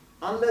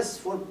 unless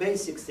for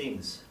basic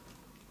things.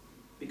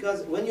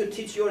 Because when you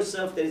teach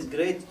yourself, there is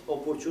great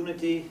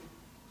opportunity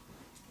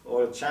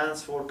or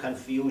chance for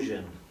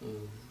confusion.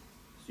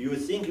 You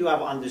think you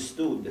have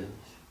understood,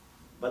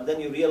 but then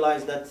you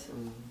realize that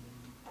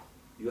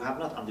you have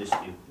not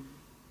understood.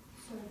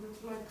 So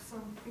it's like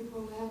some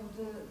people have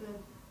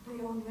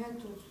their own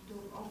methods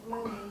of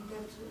learning,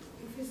 that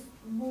if it's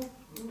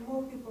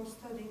more people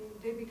studying,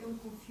 they become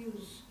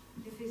confused.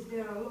 If it's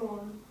they're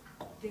alone,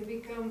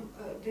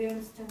 they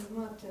understand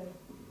matter.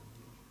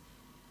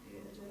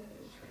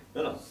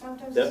 No.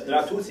 Sometimes There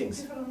are two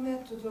things. different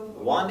methods of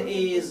One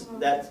is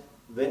that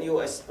when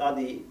you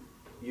study,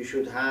 you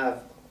should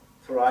have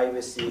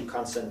privacy,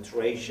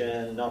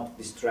 concentration, not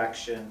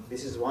distraction.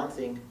 This is one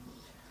thing.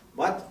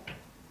 But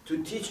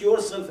to teach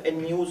yourself a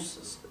new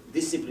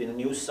discipline, a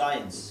new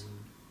science,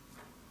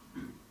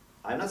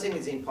 I'm not saying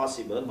it's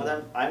impossible,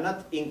 but I'm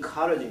not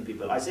encouraging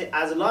people. I say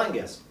as long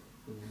as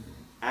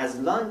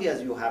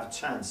you have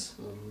chance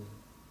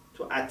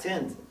to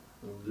attend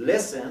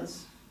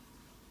lessons,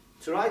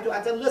 try to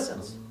attend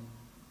lessons.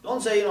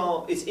 Don't say,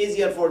 it's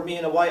easier for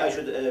me, why I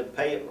should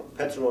pay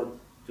petrol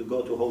to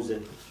go to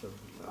Jose.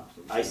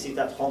 I sit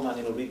at home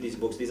and read these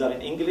books. These are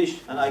in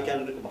English and I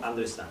can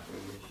understand.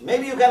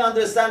 Maybe you can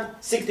understand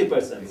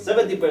 60%,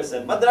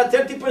 70%, but there are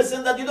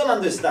 30% that you don't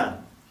understand.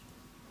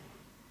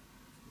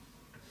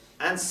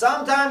 And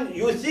sometimes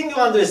you think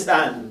you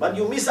understand, but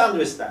you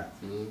misunderstand.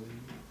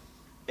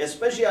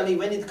 Especially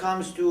when it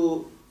comes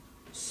to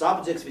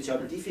subjects which are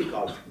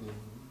difficult.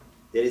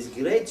 There is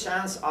great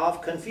chance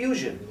of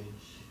confusion.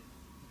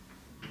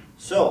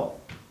 So,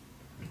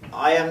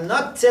 I am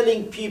not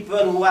telling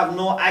people who have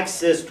no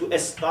access to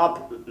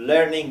stop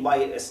learning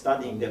by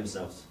studying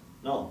themselves.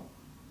 No.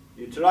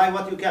 You try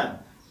what you can.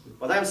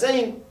 But I'm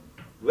saying,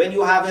 when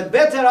you have a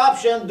better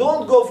option,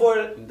 don't go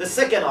for the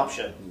second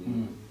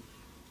option.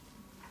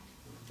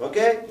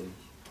 Okay?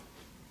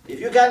 If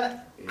you can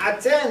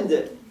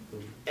attend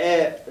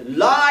a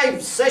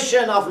live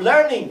session of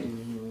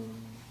learning,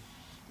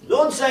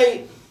 don't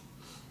say,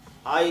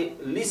 I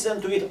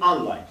listen to it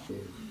online.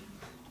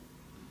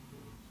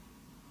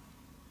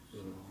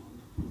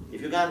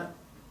 If you can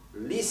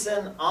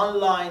listen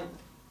online,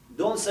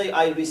 don't say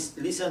I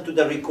listen to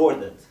the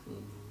recorded.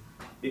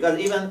 Because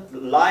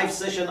even live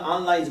session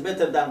online is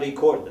better than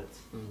recorded.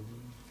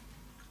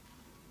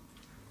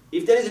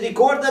 If there is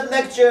recorded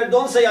lecture,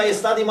 don't say I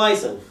study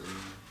myself.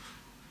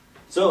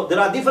 So there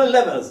are different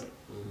levels.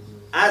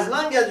 As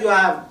long as you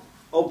have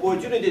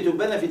opportunity to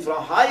benefit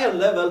from higher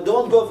level,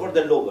 don't go for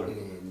the lower.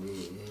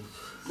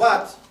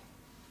 But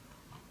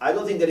I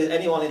don't think there is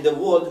anyone in the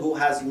world who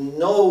has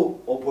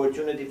no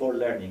opportunity for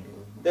learning.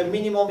 The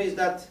minimum is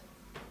that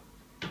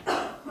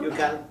you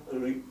can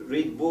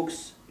read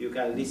books, you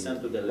can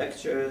listen to the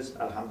lectures.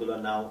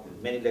 Alhamdulillah, now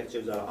many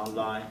lectures are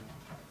online.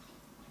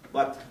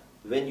 But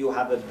when you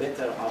have a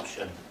better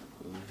option,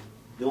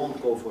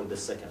 don't go for the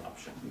second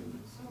option,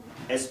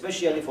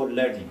 especially for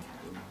learning.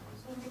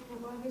 Some people,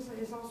 one reason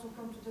is also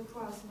come to the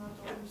class, not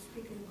only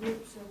speak in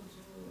groups, and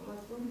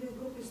like when the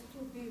group is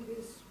too big,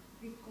 there's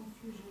big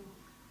confusion.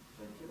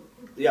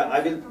 Yeah,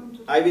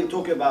 I will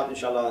talk about,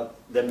 inshallah,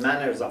 the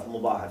manners of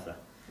mubahatha.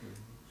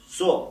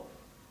 So,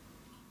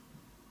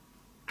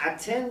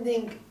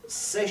 attending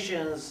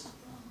sessions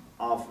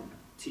of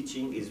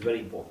teaching is very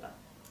important.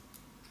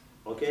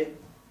 Okay?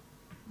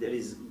 There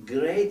is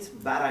great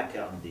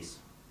barakah on this.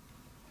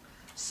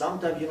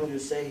 Sometimes, you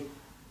say,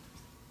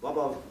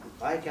 Baba,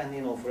 I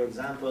can, for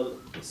example,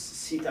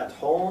 sit at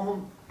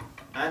home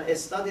and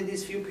study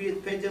these few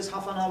pages,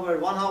 half an hour,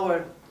 1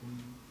 hour.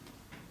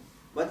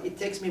 But it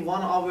takes me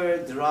 1 hour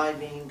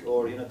driving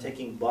or,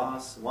 taking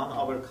bus, 1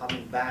 hour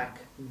coming back.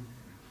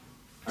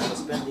 I'm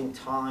spending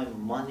time,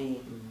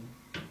 money.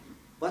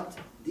 But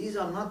these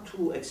are not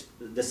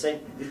the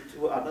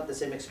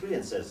same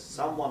experiences.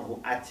 Someone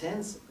who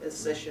attends a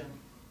session,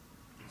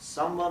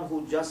 someone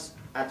who just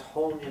at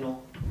home,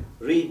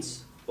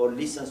 reads or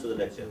listens to the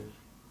lecture.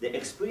 The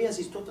experience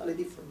is totally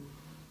different.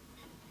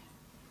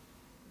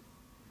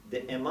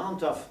 The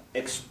amount of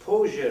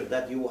exposure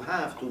that you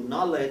have to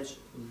knowledge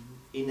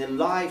in a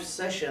live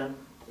session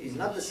is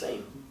not the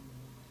same.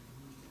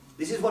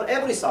 This is for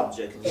every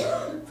subject,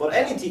 for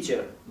any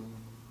teacher.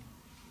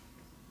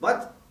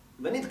 But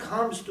when it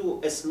comes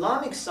to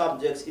Islamic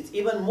subjects, it's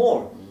even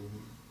more.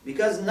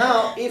 Because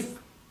now, if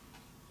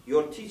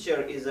your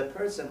teacher is a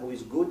person who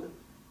is good,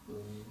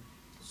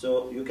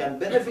 so you can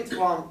benefit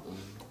from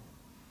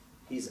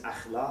his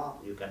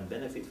akhlaq, you can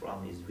benefit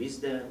from his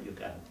wisdom, you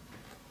can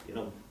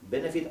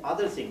benefit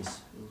other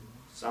things.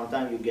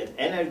 Sometimes you get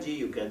energy,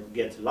 you can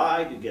get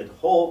light, you get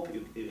hope,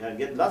 you can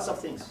get lots of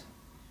things.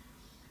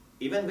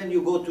 Even when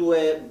you go to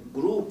a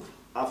group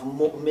of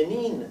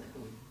mu'mineen,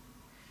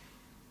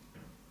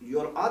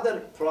 your other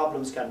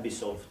problems can be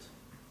solved.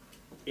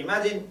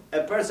 Imagine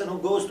a person who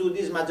goes to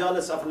these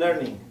majalis of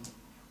learning,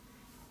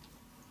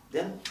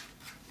 then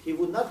he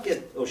would not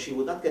get, or she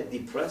would not get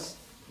depressed.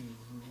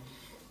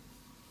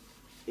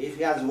 If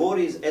he has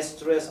worries,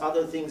 stress,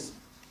 other things,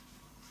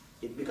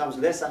 it becomes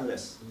less and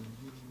less.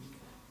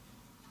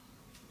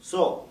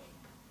 So,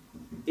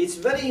 it's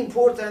very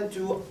important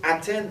to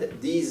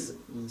attend these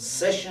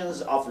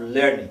sessions of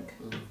learning.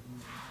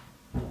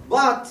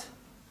 But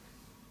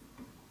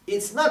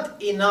it's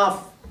not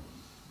enough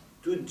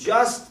to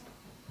just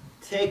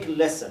take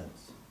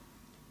lessons.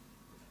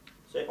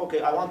 Say,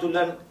 okay, I want to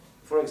learn,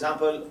 for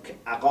example,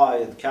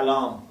 aqaid,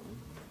 kalam.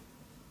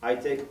 I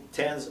take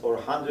tens or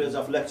hundreds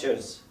of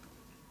lectures.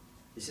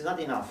 This is not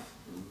enough.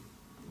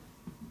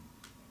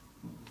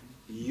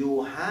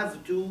 You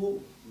have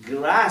to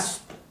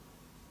grasp.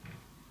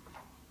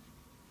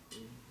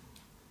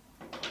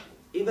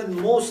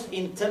 Even most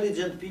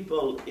intelligent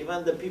people,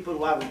 even the people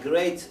who have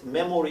great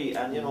memory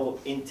and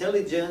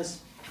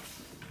intelligence,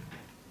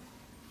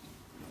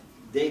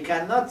 they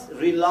cannot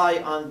rely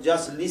on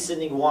just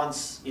listening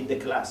once in the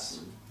class.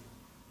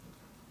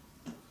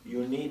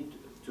 You need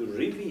to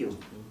review.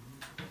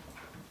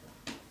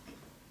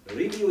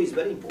 Review is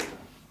very important.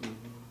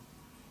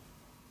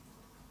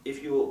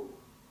 If you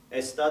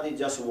study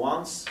just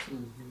once,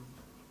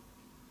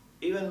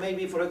 even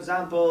maybe, for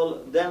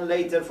example, then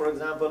later, for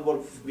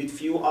example, with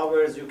few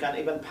hours, you can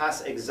even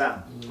pass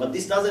exam. But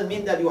this doesn't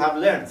mean that you have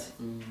learned.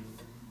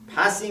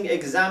 Passing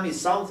exam is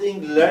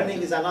something,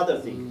 learning is another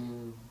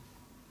thing.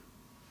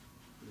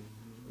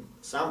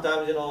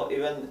 Sometimes,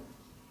 even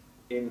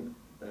in,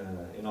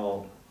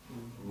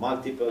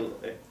 multiple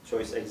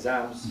choice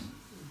exams,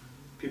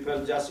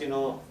 people just,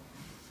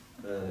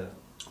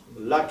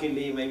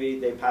 luckily maybe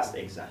they passed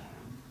the exam.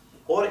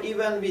 Or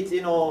even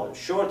with,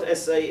 short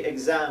essay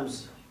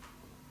exams,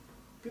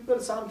 people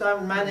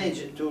sometimes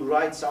manage to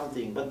write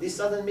something, but this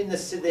doesn't mean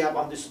necessarily they have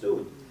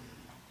understood.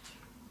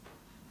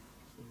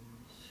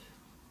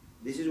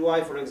 This is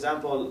why, for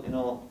example,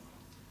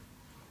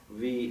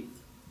 we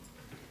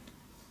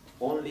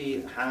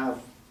only have,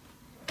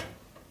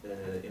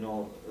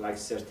 like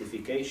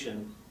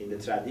certification in the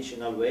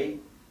traditional way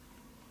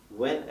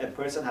when a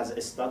person has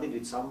studied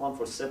with someone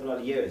for several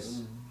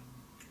years.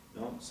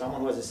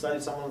 Someone who has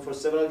studied someone for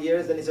several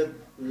years, then he said,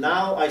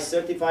 now I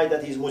certify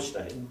that he's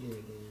mujtahid.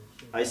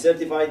 I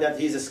certify that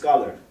he's a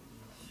scholar.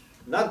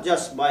 Not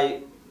just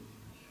by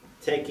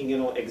taking,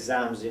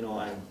 exams,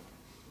 and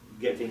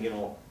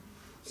getting,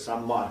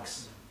 some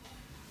marks.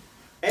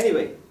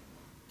 Anyway,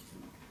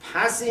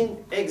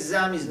 passing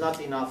exam is not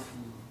enough.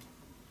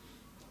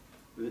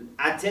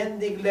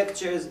 Attending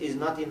lectures is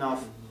not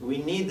enough. We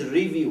need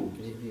review.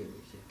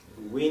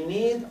 We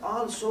need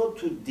also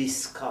to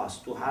discuss,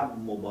 to have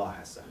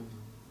mubahasa.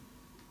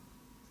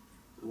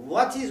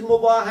 What is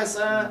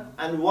mubahasa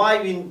and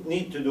why we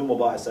need to do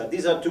mubahasa?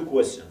 These are two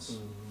questions.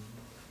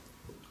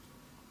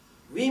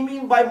 We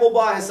mean by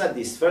mubahasa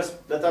this. First,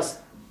 let us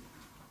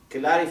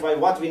clarify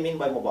what we mean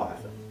by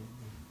mubahasa.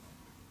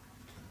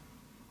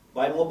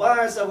 By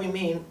mubahasa we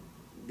mean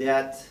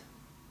that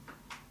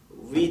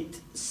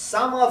with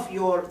some of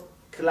your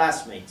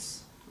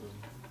classmates,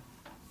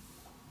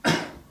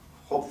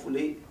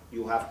 hopefully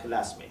you have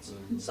classmates.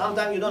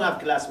 Sometimes you don't have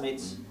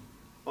classmates,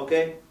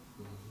 okay?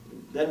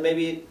 Then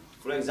maybe,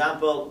 for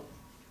example,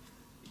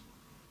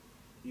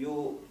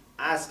 you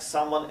ask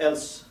someone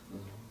else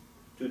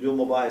to do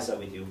mubahasa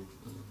with you.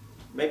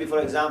 Maybe, for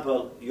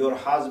example, your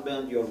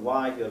husband, your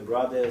wife, your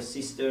brother,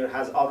 sister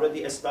has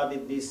already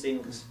studied these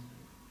things.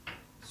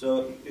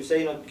 So you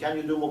say, can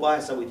you do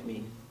mubahasa with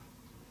me?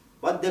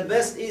 But the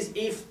best is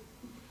if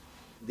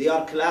they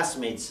are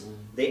classmates,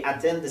 they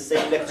attend the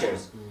same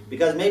lectures.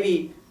 Because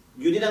maybe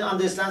you didn't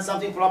understand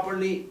something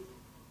properly,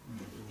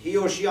 he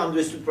or she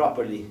understood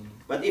properly.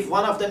 But if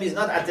one of them is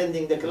not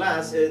attending the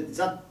class, it's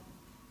not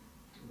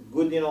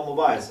good,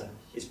 mubahasa.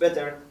 It's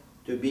better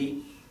to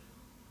be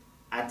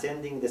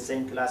attending the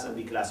same class and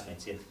be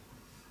classmates. Yeah.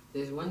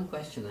 There's one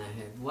question I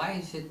have. Why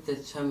is it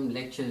that some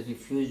lecturers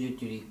refuse you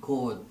to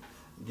record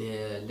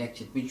the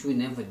lectures, which we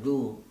never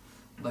do?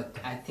 But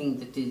I think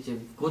that is a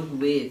good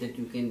way that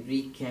you can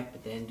recap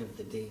at the end of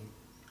the day.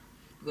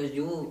 Because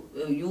you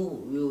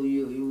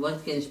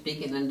once can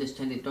speak and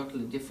understand a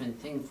totally different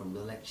thing from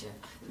the lecture.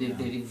 They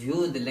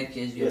review the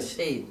lecture as you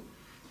said.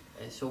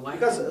 So why?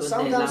 Because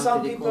sometimes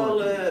some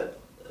people,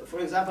 for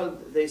example,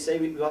 they say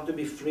we want to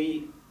be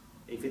free.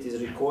 If it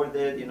is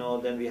recorded,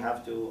 then we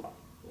have to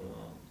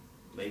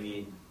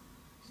maybe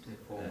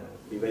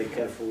be very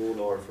careful,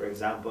 or for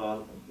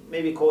example,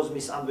 maybe cause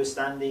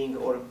misunderstanding,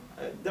 or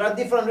there are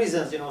different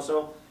reasons,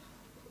 so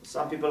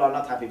some people are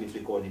not happy with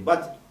recording.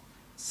 But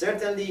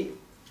certainly,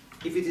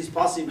 if it is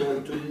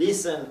possible to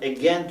listen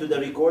again to the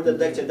recorded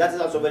lecture, that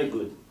is also very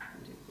good.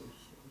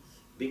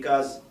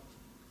 Because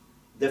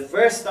the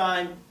first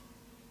time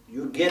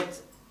you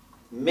get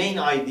main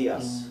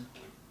ideas.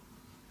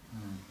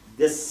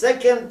 The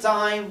second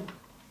time,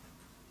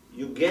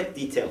 you get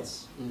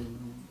details.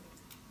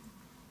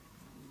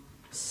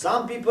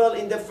 Some people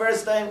in the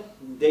first time,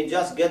 they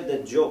just get the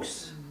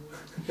jokes.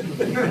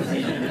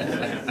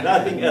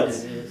 Nothing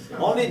else.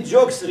 Only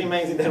jokes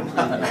remains in their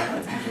mind.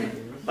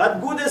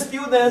 But good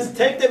students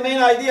take the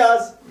main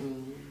ideas.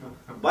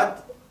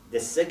 But the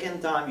second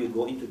time you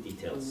go into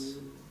details.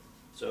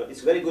 So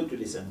it's very good to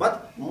listen.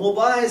 But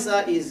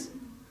mubahasa is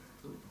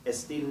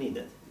still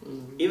needed.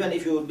 Even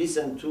if you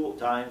listen 2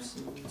 times,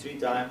 3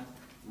 times,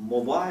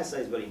 mubahasa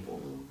is very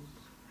important.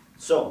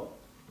 So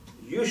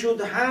you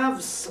should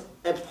have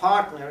a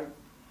partner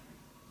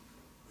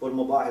for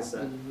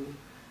mubahasa.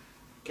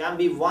 Can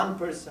be 1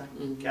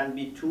 person, can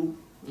be 2.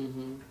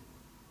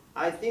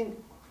 I think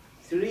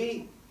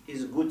 3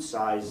 is good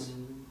size.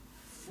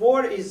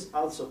 4 is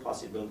also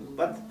possible,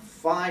 but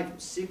 5,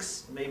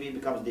 6 maybe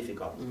becomes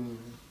difficult.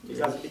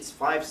 Because it's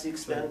 5,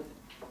 6, then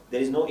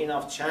there is no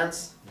enough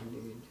chance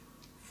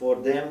for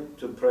them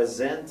to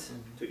present,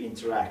 to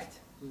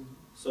interact.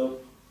 So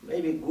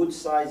maybe good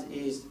size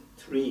is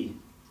 3,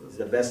 is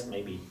the best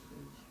maybe.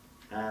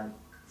 And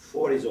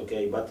 4 is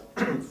okay, but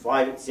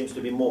 5 seems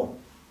to be more.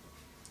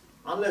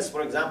 Unless,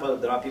 for example,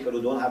 there are people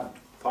who don't have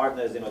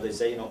partners, they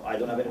say, I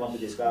don't have anyone to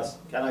discuss,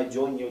 can I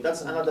join you?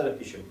 That's another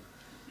issue.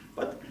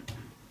 But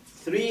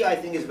 3, I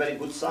think, is very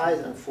good size,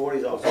 and 4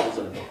 is also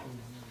reasonable.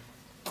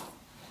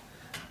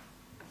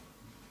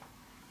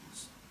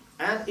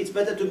 And it's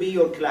better to be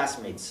your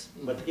classmates.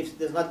 But if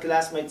there's not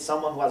classmates,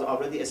 someone who has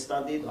already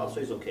studied also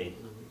is okay.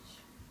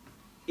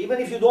 Even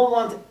if you don't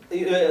want,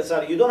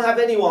 you don't have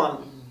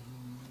anyone,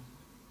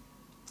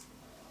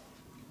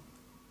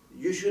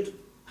 you should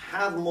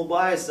have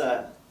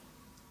mubahasa.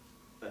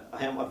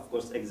 I am, of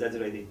course,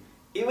 exaggerating.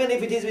 Even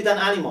if it is with an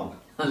animal.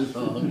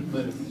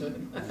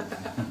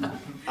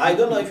 I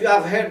don't know if you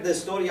have heard the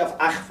story of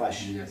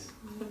Akhfash. Yes.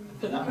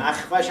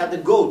 Akhfash had a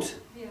goat.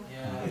 Yeah.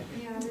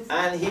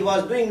 And he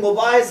was doing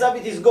mubahasa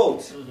with his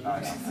goat.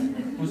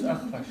 Who's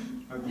Akhfash?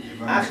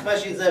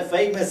 Akhfash is a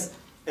famous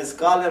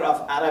scholar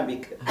of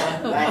Arabic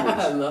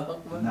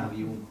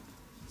language.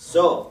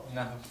 So,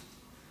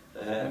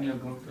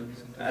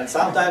 and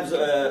sometimes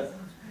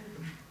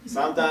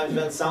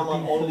when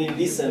someone only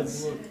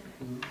listens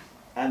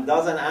and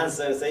doesn't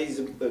answer, says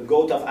a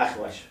goat of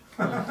Akhfash.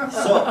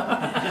 So,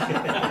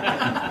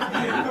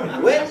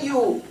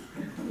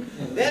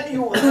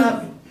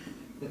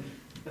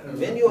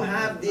 when you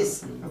have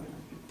this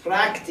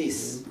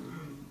practice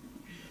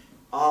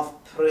of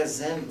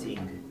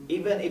presenting,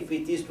 even if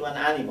it is to an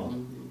animal,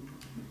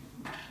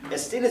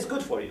 still it's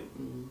good for you.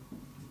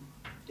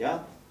 Yeah?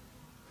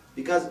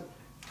 Because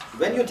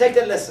when you take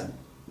the lesson,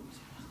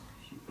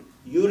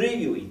 you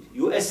review it,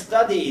 you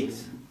study it,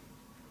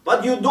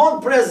 but you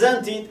don't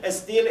present it,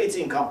 still it's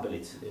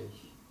incomplete.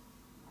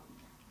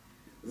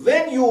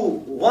 When you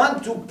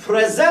want to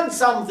present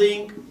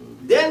something,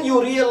 then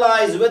you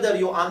realize whether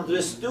you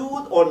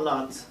understood or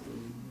not.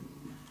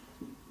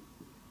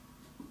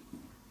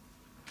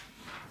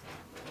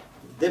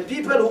 The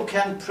people who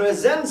can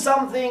present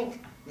something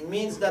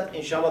means that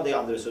inshallah they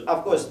understood.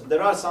 Of course,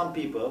 there are some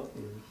people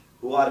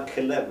who are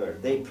clever.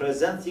 They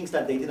present things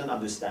that they didn't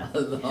understand.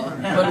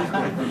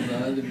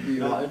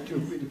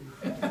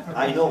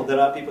 I know there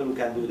are people who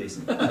can do this.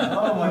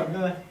 Oh my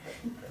God.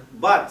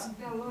 But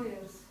They're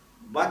lawyers.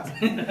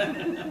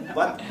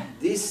 But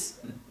this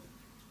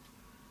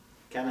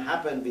can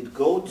happen with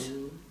goat,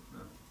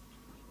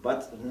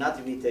 but not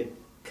with a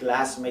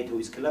classmate who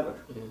is clever.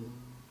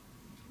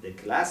 The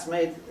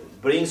classmate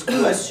brings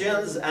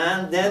questions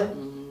and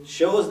then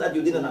shows that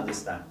you didn't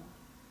understand.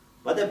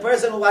 But the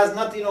person who has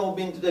not,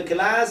 been to the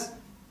class,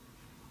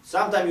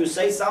 sometimes you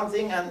say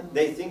something and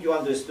they think you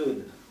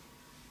understood.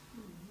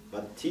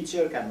 But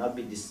teacher cannot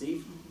be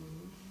deceived,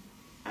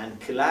 and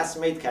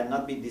classmate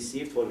cannot be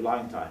deceived for a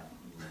long time.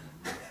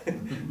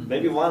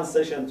 Maybe 1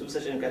 session, 2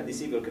 sessions can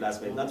deceive your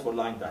classmate, not for a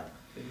long time.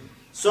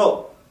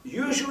 So,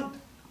 you should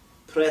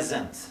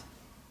present.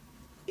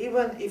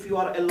 Even if you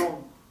are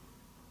alone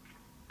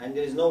and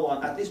there is no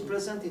one, at least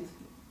present it.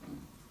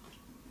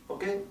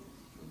 Okay?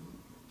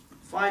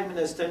 5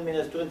 minutes, 10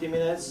 minutes, 20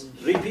 minutes,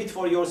 repeat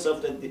for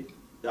yourself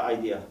the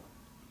idea.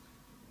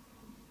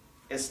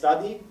 A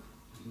study.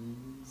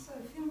 So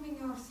filming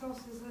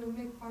ourselves is a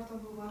big part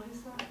of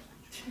mubahasa.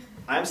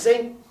 I'm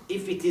saying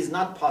if it is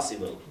not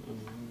possible,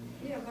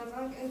 Yeah, but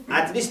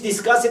at least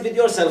discuss it with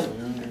yourself.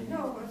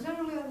 no, but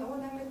generally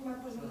when I make my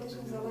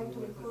presentations, I like to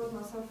record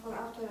myself for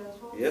after as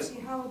well. Yes.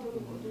 See how do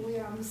we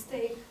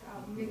mistake.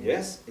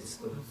 Yes,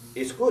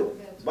 it's good,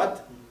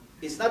 but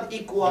it's not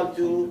equal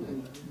to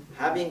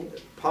having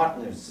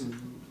partners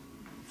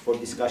for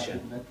discussion.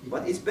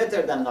 But it's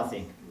better than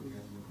nothing.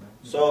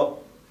 So,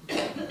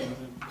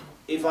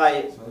 if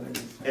I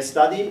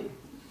study,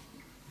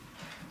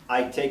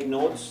 I take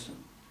notes,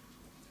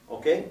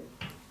 okay?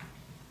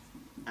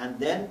 And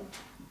then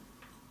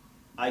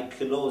I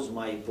close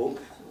my book.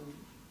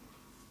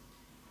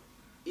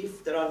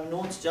 If there are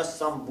notes, just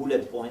some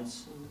bullet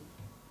points,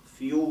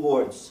 few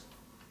words,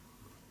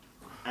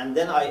 and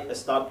then I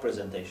start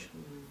presentation.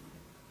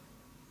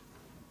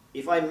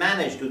 if I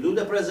manage to do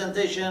the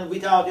presentation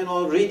without,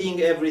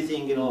 reading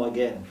everything,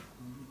 again,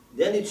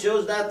 then it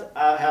shows that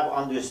I have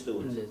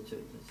understood. That's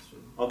true.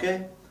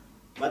 Okay?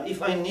 But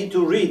if I need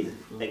to read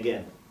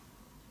again,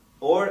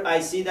 or I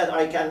see that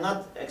I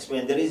cannot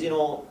explain, there is,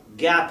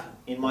 gap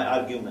in my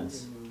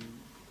arguments,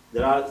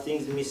 there are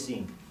things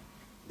missing,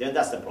 then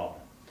that's the problem.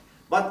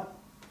 But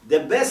the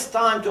best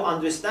time to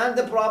understand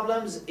the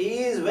problems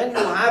is when you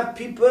have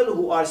people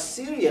who are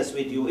serious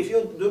with you. If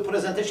you do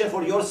presentation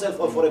for yourself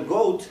or for a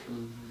goat,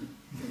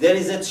 there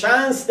is a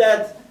chance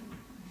that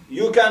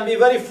you can be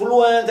very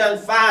fluent and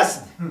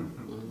fast.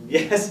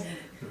 Yes?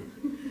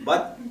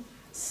 But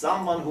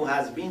someone who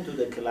has been to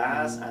the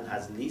class and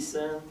has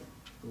listened,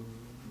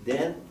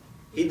 then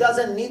he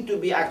doesn't need to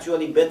be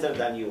actually better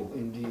than you.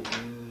 Indeed.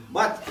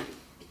 But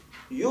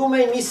you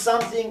may miss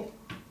something,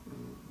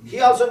 he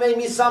also may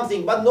miss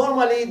something, but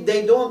normally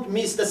they don't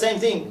miss the same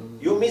thing.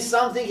 You miss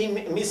something, he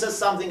misses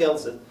something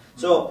else.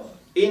 So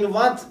in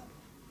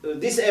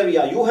this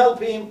area you help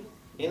him,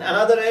 in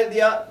another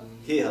area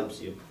he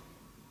helps you.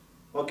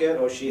 Okay,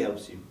 or she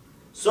helps you.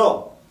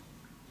 So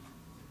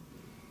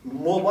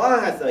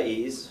mubahatha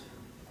is,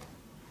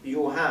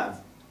 you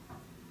have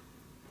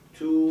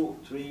 2,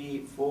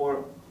 3,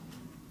 4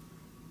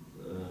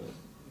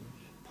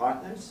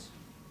 partners,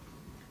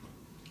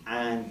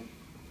 and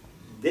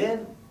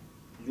then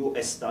you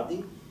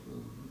study.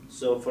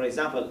 So for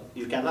example,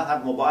 you cannot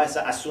have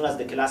mubahatha as soon as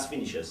the class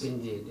finishes.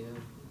 Indeed,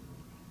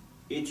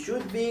 yeah. It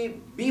should be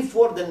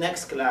before the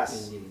next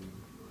class, Indeed.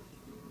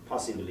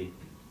 possibly.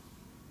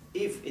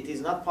 If it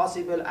is not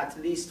possible, at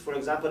least, for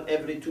example,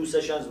 every 2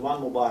 sessions,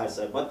 1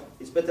 mubahatha. But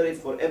it's better if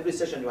for every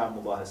session you have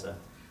mubahatha.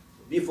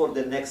 Before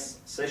the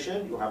next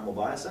session, you have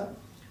mubahatha.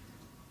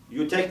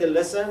 You take the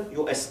lesson,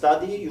 you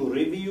study, you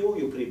review,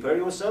 you prepare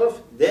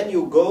yourself, then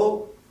you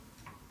go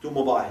to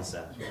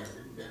mubahatha.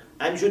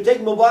 And you should take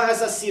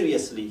mubahatha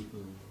seriously.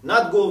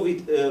 Not go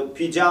with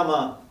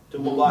pyjama to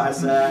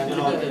mubahatha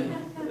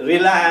and,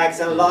 relax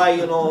and lie,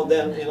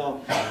 then,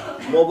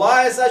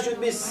 Mubahatha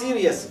should be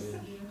serious.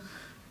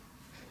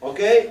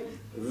 Okay?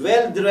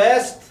 Well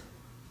dressed.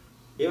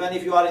 Even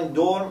if you are in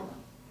dorm,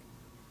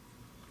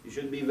 you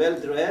should be well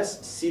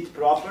dressed, sit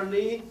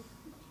properly,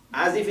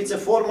 as if it's a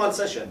formal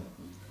session.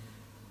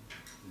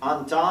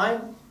 On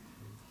time.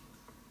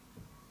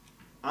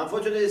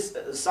 Unfortunately,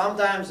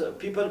 sometimes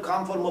people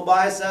come for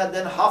mubahatha,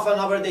 then half an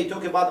hour they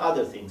talk about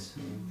other things.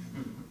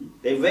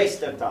 They waste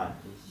their time.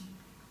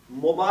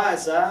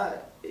 Mubahatha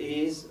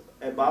is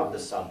about the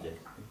subject.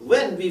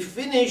 When we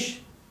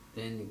finish,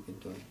 Then you can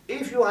talk.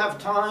 if you have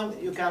time,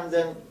 you can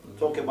then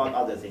talk about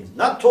other things.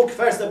 Not talk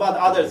first about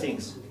other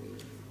things.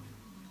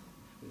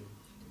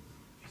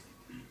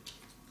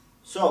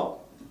 So,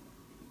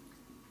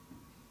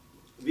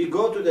 we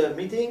go to the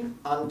meeting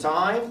on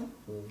time,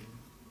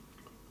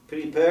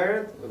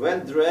 prepared, well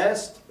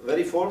dressed,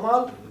 very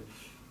formal.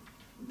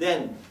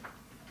 Then,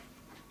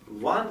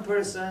 one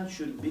person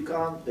should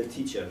become the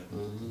teacher.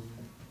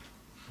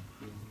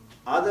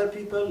 Other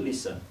people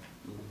listen.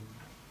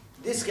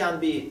 This can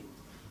be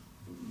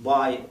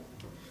by,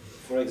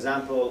 for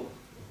example,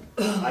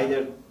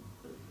 either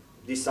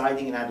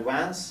deciding in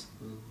advance,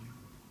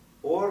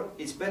 or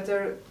it's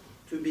better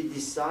to be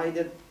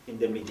decided in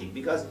the meeting.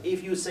 Because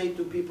if you say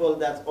to people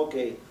that,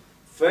 okay,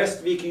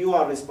 first week you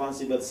are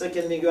responsible,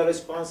 second week you are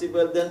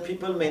responsible, then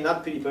people may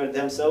not prepare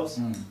themselves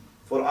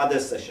for other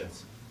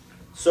sessions.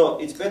 So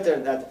it's better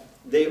that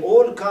they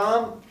all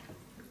come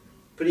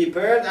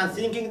prepared and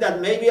thinking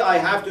that maybe I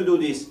have to do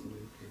this.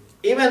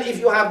 Even if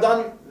you have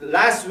done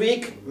last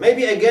week,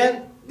 maybe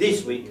again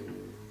this week.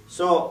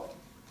 So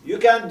you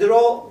can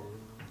draw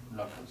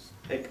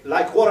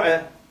like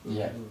Quran.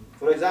 Yeah.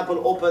 For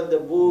example, open the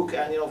book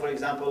and, for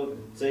example,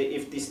 say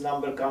if this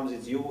number comes,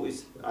 it's you,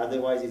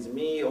 otherwise it's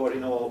me, or,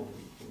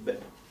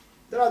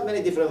 there are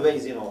many different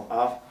ways,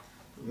 of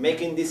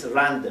making this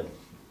random,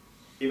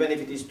 even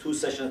if it is 2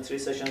 sessions, 3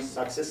 sessions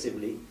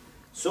successively,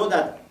 so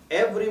that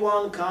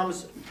everyone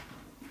comes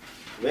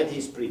when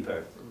he's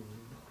prepared.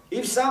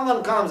 If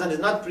someone comes and is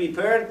not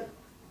prepared,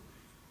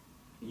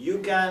 you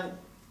can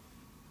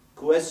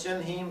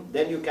question him,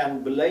 then you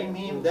can blame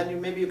him, then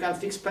maybe you can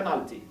fix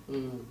penalty.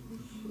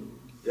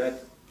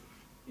 That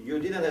you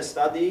didn't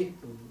study,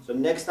 so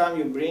next time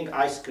you bring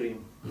ice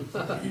cream.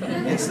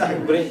 Next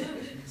time you bring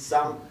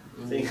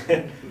something,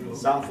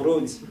 some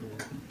fruits.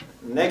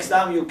 Next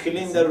time you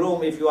clean the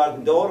room if you are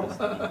dorm,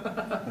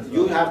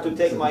 you have to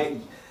take my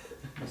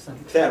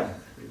term.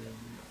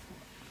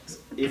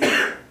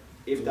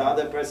 If the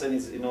other person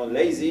is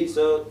lazy,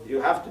 so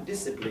you have to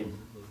discipline.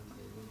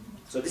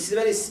 So this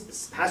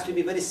is has to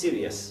be very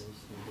serious.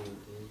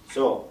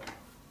 So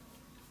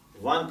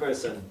one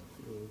person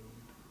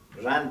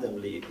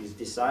randomly is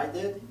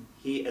decided,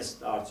 he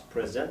starts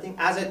presenting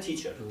as a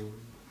teacher,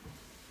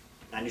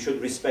 and you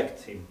should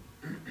respect him.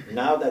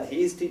 Now that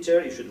he is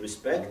teacher, you should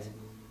respect.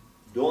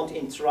 Don't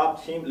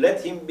interrupt him.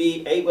 Let him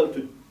be able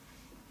to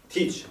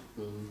teach.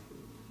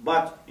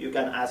 But you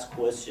can ask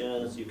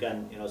questions. You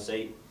can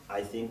say,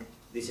 I think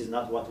this is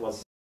not what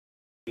was.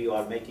 You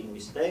are making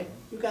mistake.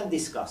 You can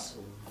discuss.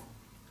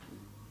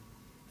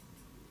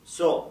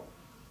 So,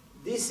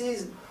 this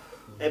is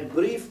a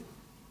brief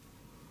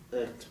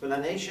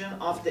explanation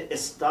of the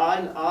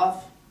style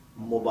of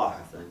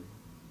mubahatha.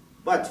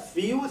 But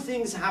few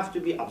things have to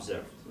be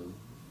observed.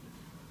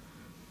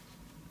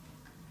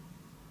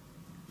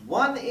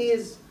 One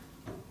is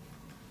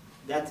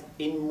that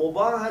in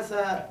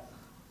mubahatha,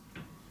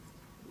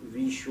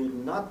 we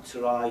should not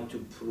try to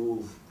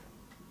prove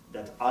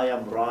that I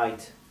am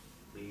right,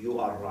 you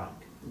are wrong.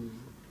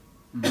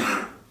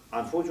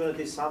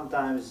 Unfortunately,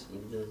 sometimes,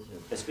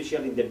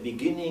 especially in the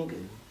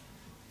beginning,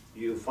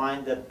 you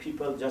find that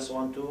people just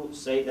want to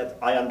say that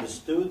I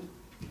understood,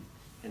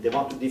 and they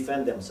want to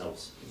defend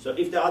themselves. So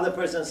if the other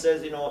person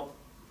says, you know,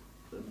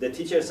 the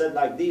teacher said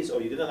like this,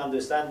 or you didn't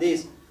understand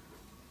this,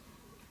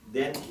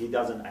 then he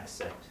doesn't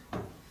accept.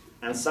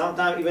 And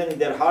sometimes even in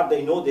their heart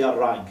they know they are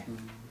wrong,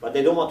 but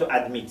they don't want to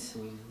admit.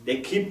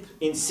 They keep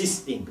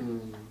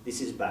insisting.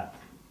 This is bad.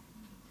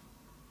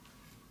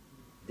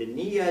 The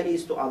niyyah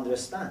is to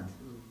understand.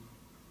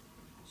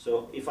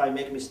 So if I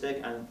make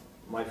mistake and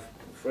my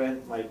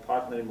friend, my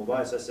partner in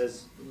Mubahatha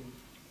says,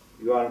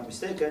 you are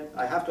mistaken,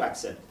 I have to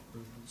accept.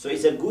 So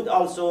it's a good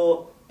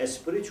also a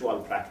spiritual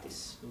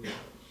practice.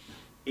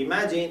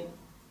 Imagine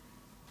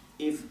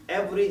if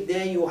every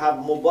day you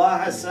have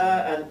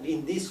mubahasa and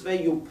in this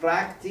way you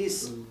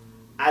practice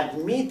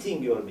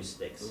admitting your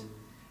mistakes.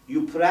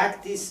 You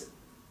practice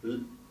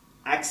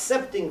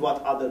accepting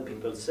what other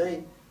people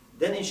say,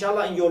 then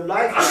inshallah in your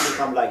life will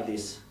become like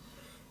this.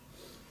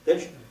 Then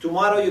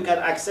tomorrow you can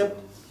accept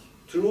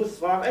truth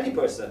from any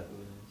person.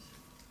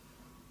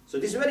 So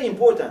this is very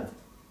important.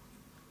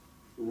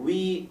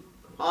 We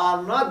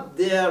are not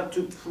there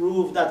to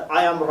prove that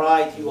I am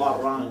right, you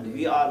are wrong.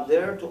 We are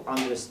there to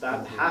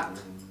understand haqq.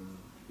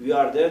 We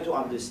are there to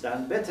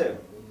understand better.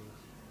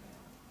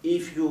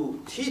 If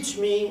you teach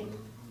me,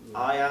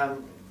 I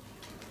am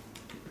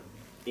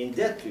in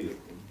debt to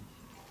you.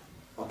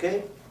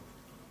 Okay?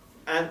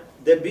 And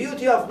the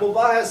beauty of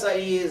mubahasa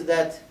is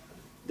that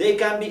they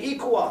can be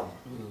equal.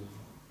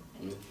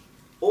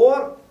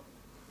 Or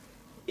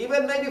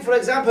even maybe, for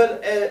example,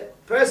 a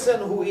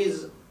person who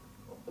is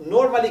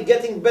normally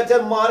getting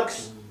better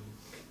marks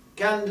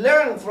can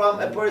learn from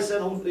a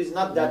person who is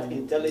not that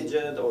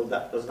intelligent or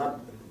that does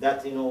not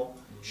that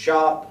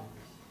sharp.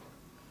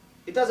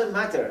 It doesn't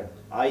matter.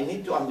 I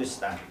need to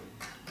understand.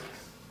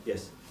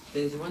 Yes.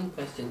 There's one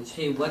question.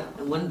 Say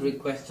one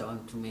request I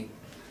want to make.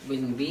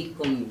 When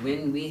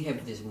we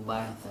have this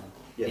mubahatha,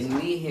 yes,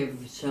 and we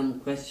have some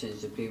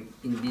questions that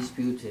we've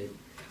disputed,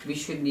 we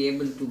should be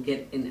able to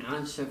get an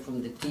answer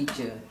from the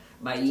teacher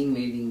by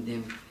emailing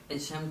them.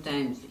 And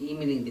sometimes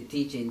emailing the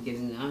teacher and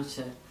getting an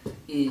answer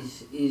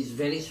is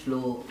very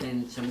slow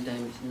and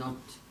sometimes not.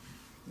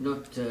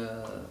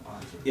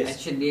 Yes. It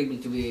should be able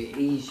to be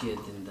easier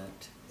than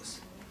that.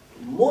 Yes.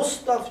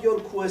 Most of your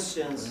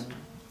questions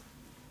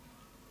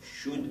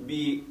should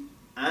be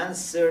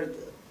answered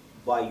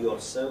by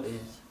yourself.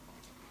 Yes.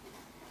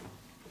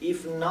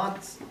 If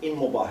not in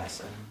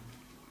mubahasa.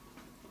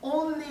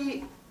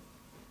 Only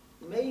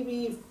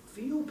maybe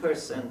few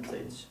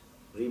percentage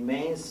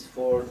remains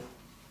for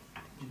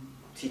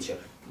teacher.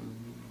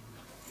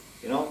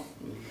 You know,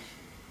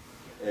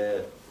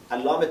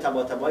 Allama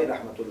Tabatabai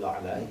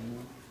rahmatullah alayhi,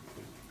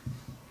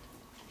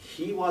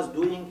 he was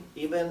doing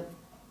even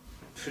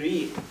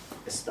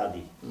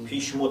pre-study,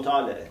 pish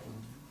mutala.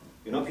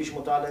 You know pish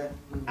mutala?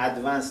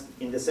 Advanced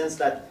in the sense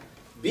that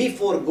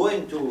before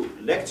going to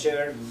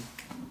lecture,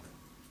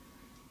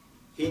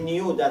 he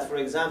knew that, for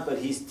example,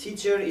 his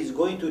teacher is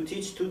going to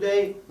teach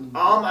today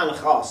Am and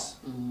Khas.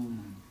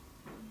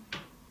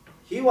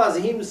 He was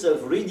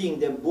himself reading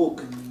the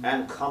book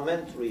and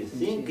commentary,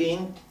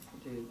 thinking,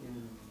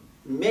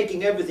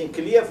 making everything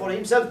clear for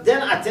himself,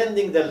 then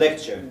attending the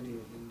lecture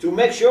to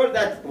make sure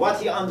that what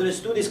he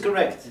understood is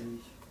correct.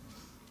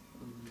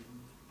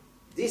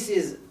 This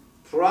is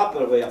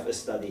proper way of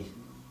study.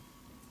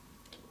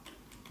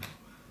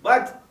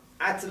 But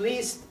at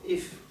least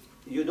if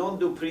you don't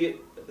do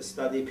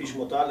pre-study pish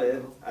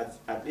mutala,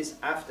 at least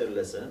after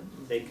lesson,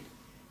 take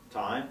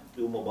time,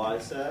 do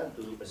mubahatha,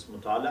 do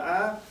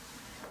mutala'a.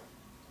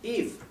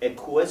 If a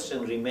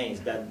question remains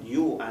that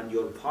you and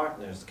your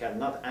partners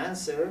cannot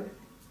answer,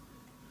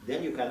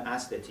 then you can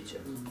ask the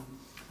teacher.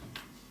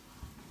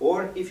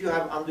 Or if you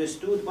have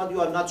understood but you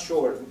are not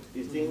sure,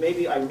 you think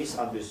maybe I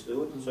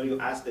misunderstood, so you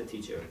ask the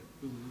teacher.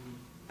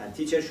 And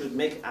teacher should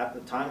make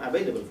time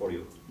available for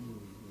you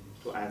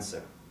to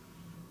answer.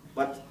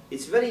 But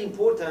it's very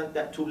important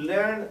that to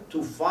learn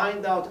to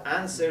find out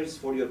answers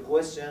for your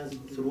questions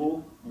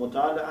through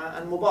mutala'a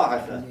and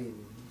mubahatha.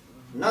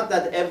 Not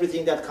that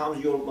everything that comes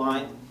to your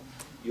mind,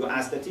 you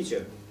ask the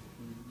teacher.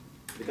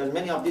 Because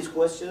many of these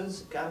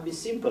questions can be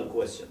simple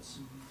questions.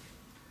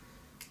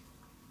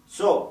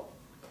 So,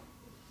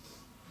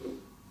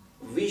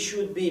 we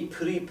should be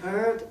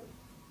prepared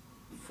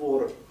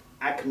for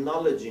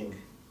acknowledging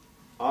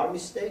our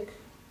mistake,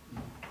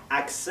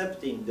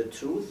 accepting the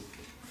truth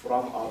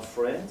from our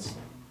friends,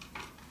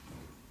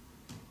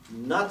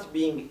 not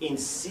being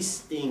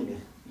insisting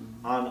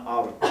on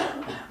our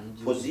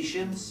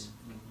positions,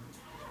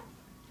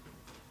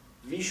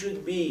 we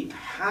should be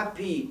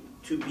happy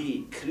to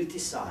be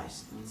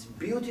criticized. It's a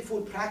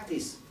beautiful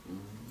practice.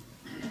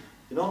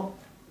 You know,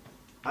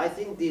 I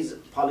think these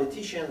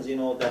politicians, you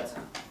know, that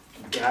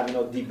they have, you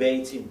know,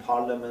 debates in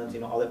parliament, you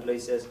know, other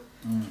places,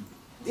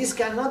 this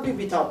cannot be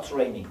without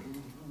training.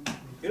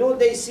 You know,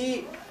 they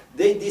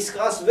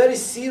discuss very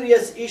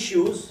serious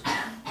issues,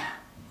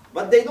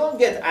 but they don't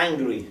get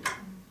angry.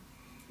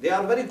 They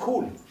are very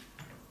cool.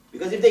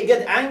 Because if they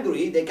get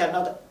angry, they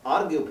cannot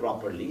argue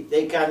properly.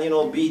 They can, you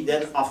know, be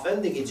then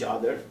offending each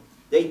other.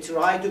 They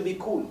try to be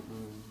cool.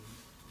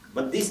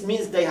 But this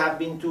means they have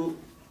been to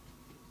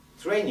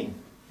training.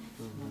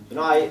 You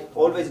know, I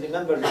always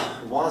remember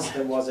once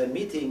there was a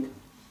meeting.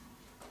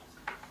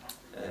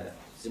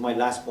 This is my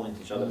last point,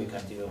 inshallah we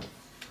continue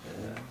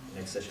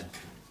next session.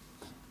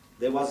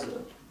 There was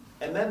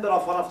a member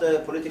of one of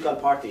the political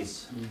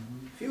parties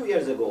a few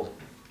years ago.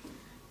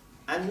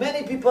 And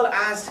many people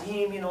asked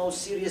him, you know,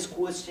 serious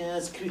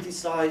questions,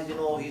 criticized, you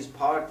know, his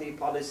party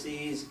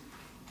policies.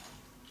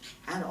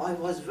 And I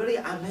was very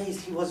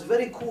amazed. He was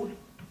very cool.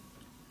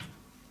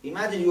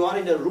 Imagine you are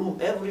in a room,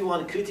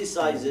 everyone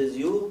criticizes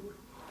you,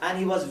 and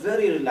he was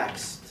very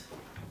relaxed.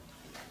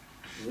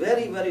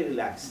 Very, very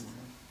relaxed.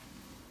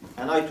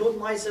 And I told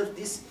myself,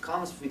 this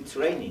comes with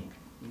training.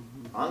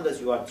 Unless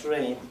you are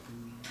trained,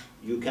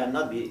 you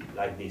cannot be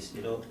like this,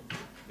 you know,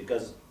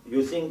 because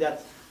you think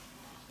that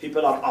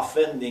people are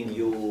offending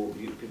you,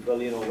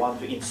 people, you know, want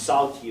to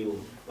insult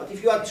you. But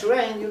if you are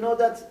trained, you know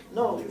that,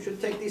 no, you should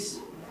take this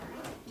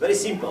very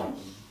simple.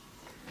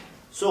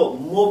 So,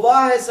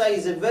 mubahasa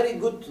is a very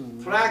good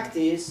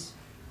practice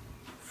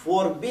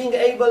for being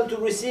able to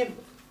receive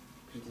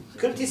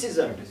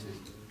criticism.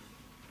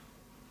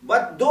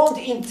 But don't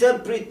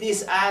interpret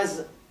this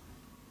as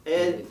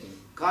a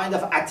kind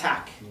of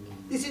attack.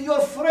 This is your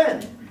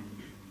friend.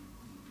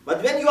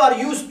 But when you are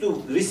used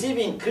to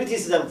receiving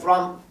criticism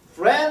from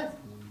friends,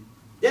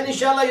 then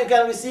inshallah you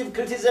can receive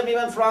criticism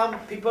even from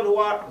people who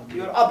are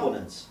your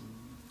opponents.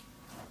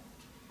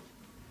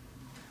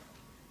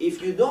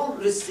 If you don't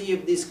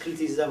receive this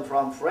criticism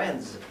from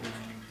friends,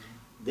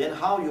 then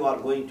how you are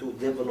going to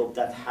develop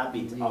that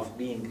habit of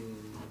being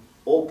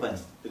open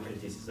to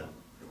criticism?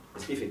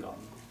 It's difficult.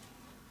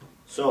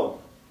 So,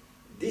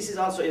 this is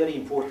also very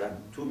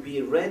important, to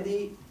be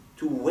ready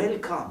to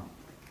welcome.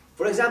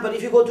 For example,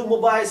 if you go to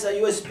Mubahasa,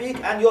 you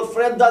speak and your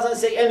friend doesn't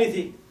say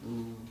anything.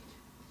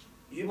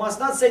 You must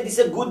not say this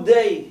is a good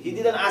day, he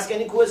didn't ask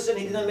any question,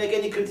 he didn't make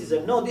any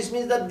criticism. No, this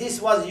means that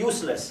this was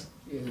useless.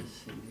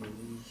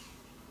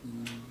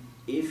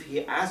 If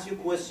he asks you a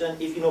question,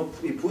 if, you know,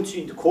 he puts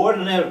you in the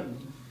corner,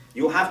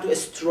 you have to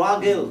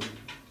struggle.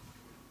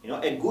 You know,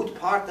 a good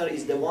partner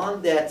is the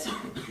one that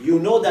you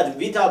know that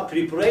without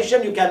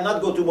preparation you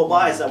cannot go to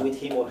Mubahasa with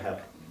him or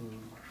her.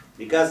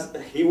 Because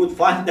he would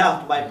find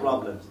out my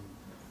problems.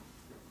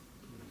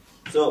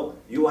 So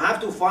you have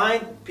to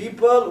find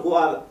people who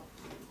are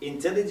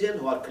intelligent,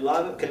 who are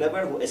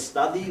clever, who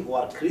study, who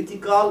are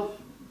critical.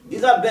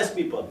 These are best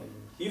people.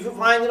 If you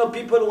find, you know,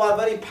 people who are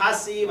very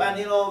passive and,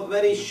 you know,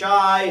 very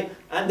shy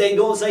and they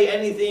don't say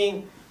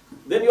anything,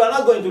 then you are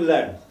not going to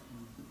learn.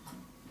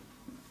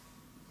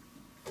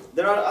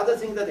 There are other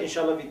things that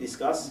inshallah we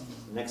discuss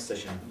next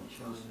session.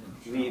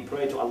 We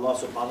pray to Allah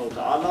subhanahu wa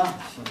ta'ala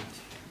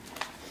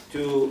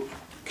to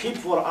keep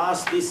for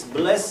us this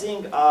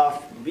blessing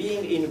of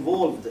being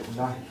involved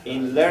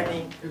in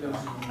learning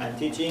and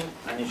teaching,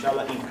 and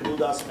inshallah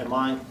include us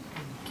among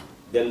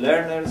the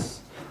learners,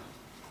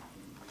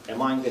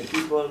 among the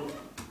people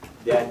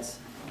that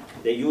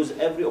they use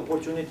every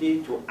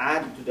opportunity to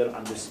add to their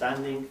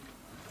understanding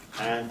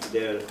and to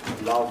their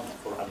love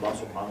for Allah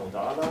subhanahu wa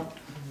ta'ala.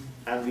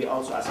 And we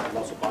also ask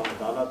Allah subhanahu wa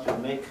ta'ala to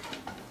make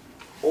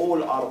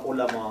all our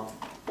ulama,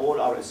 all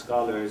our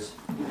scholars,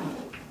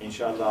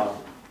 inshallah,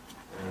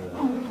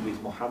 with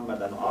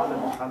Muhammad and Ala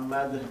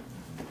Muhammad,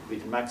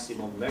 with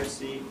maximum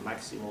mercy,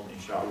 maximum,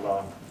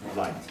 inshallah,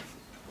 light.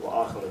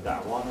 وآخر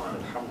دعوانا أن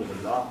الحمد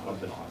لله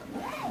رب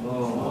العالمين.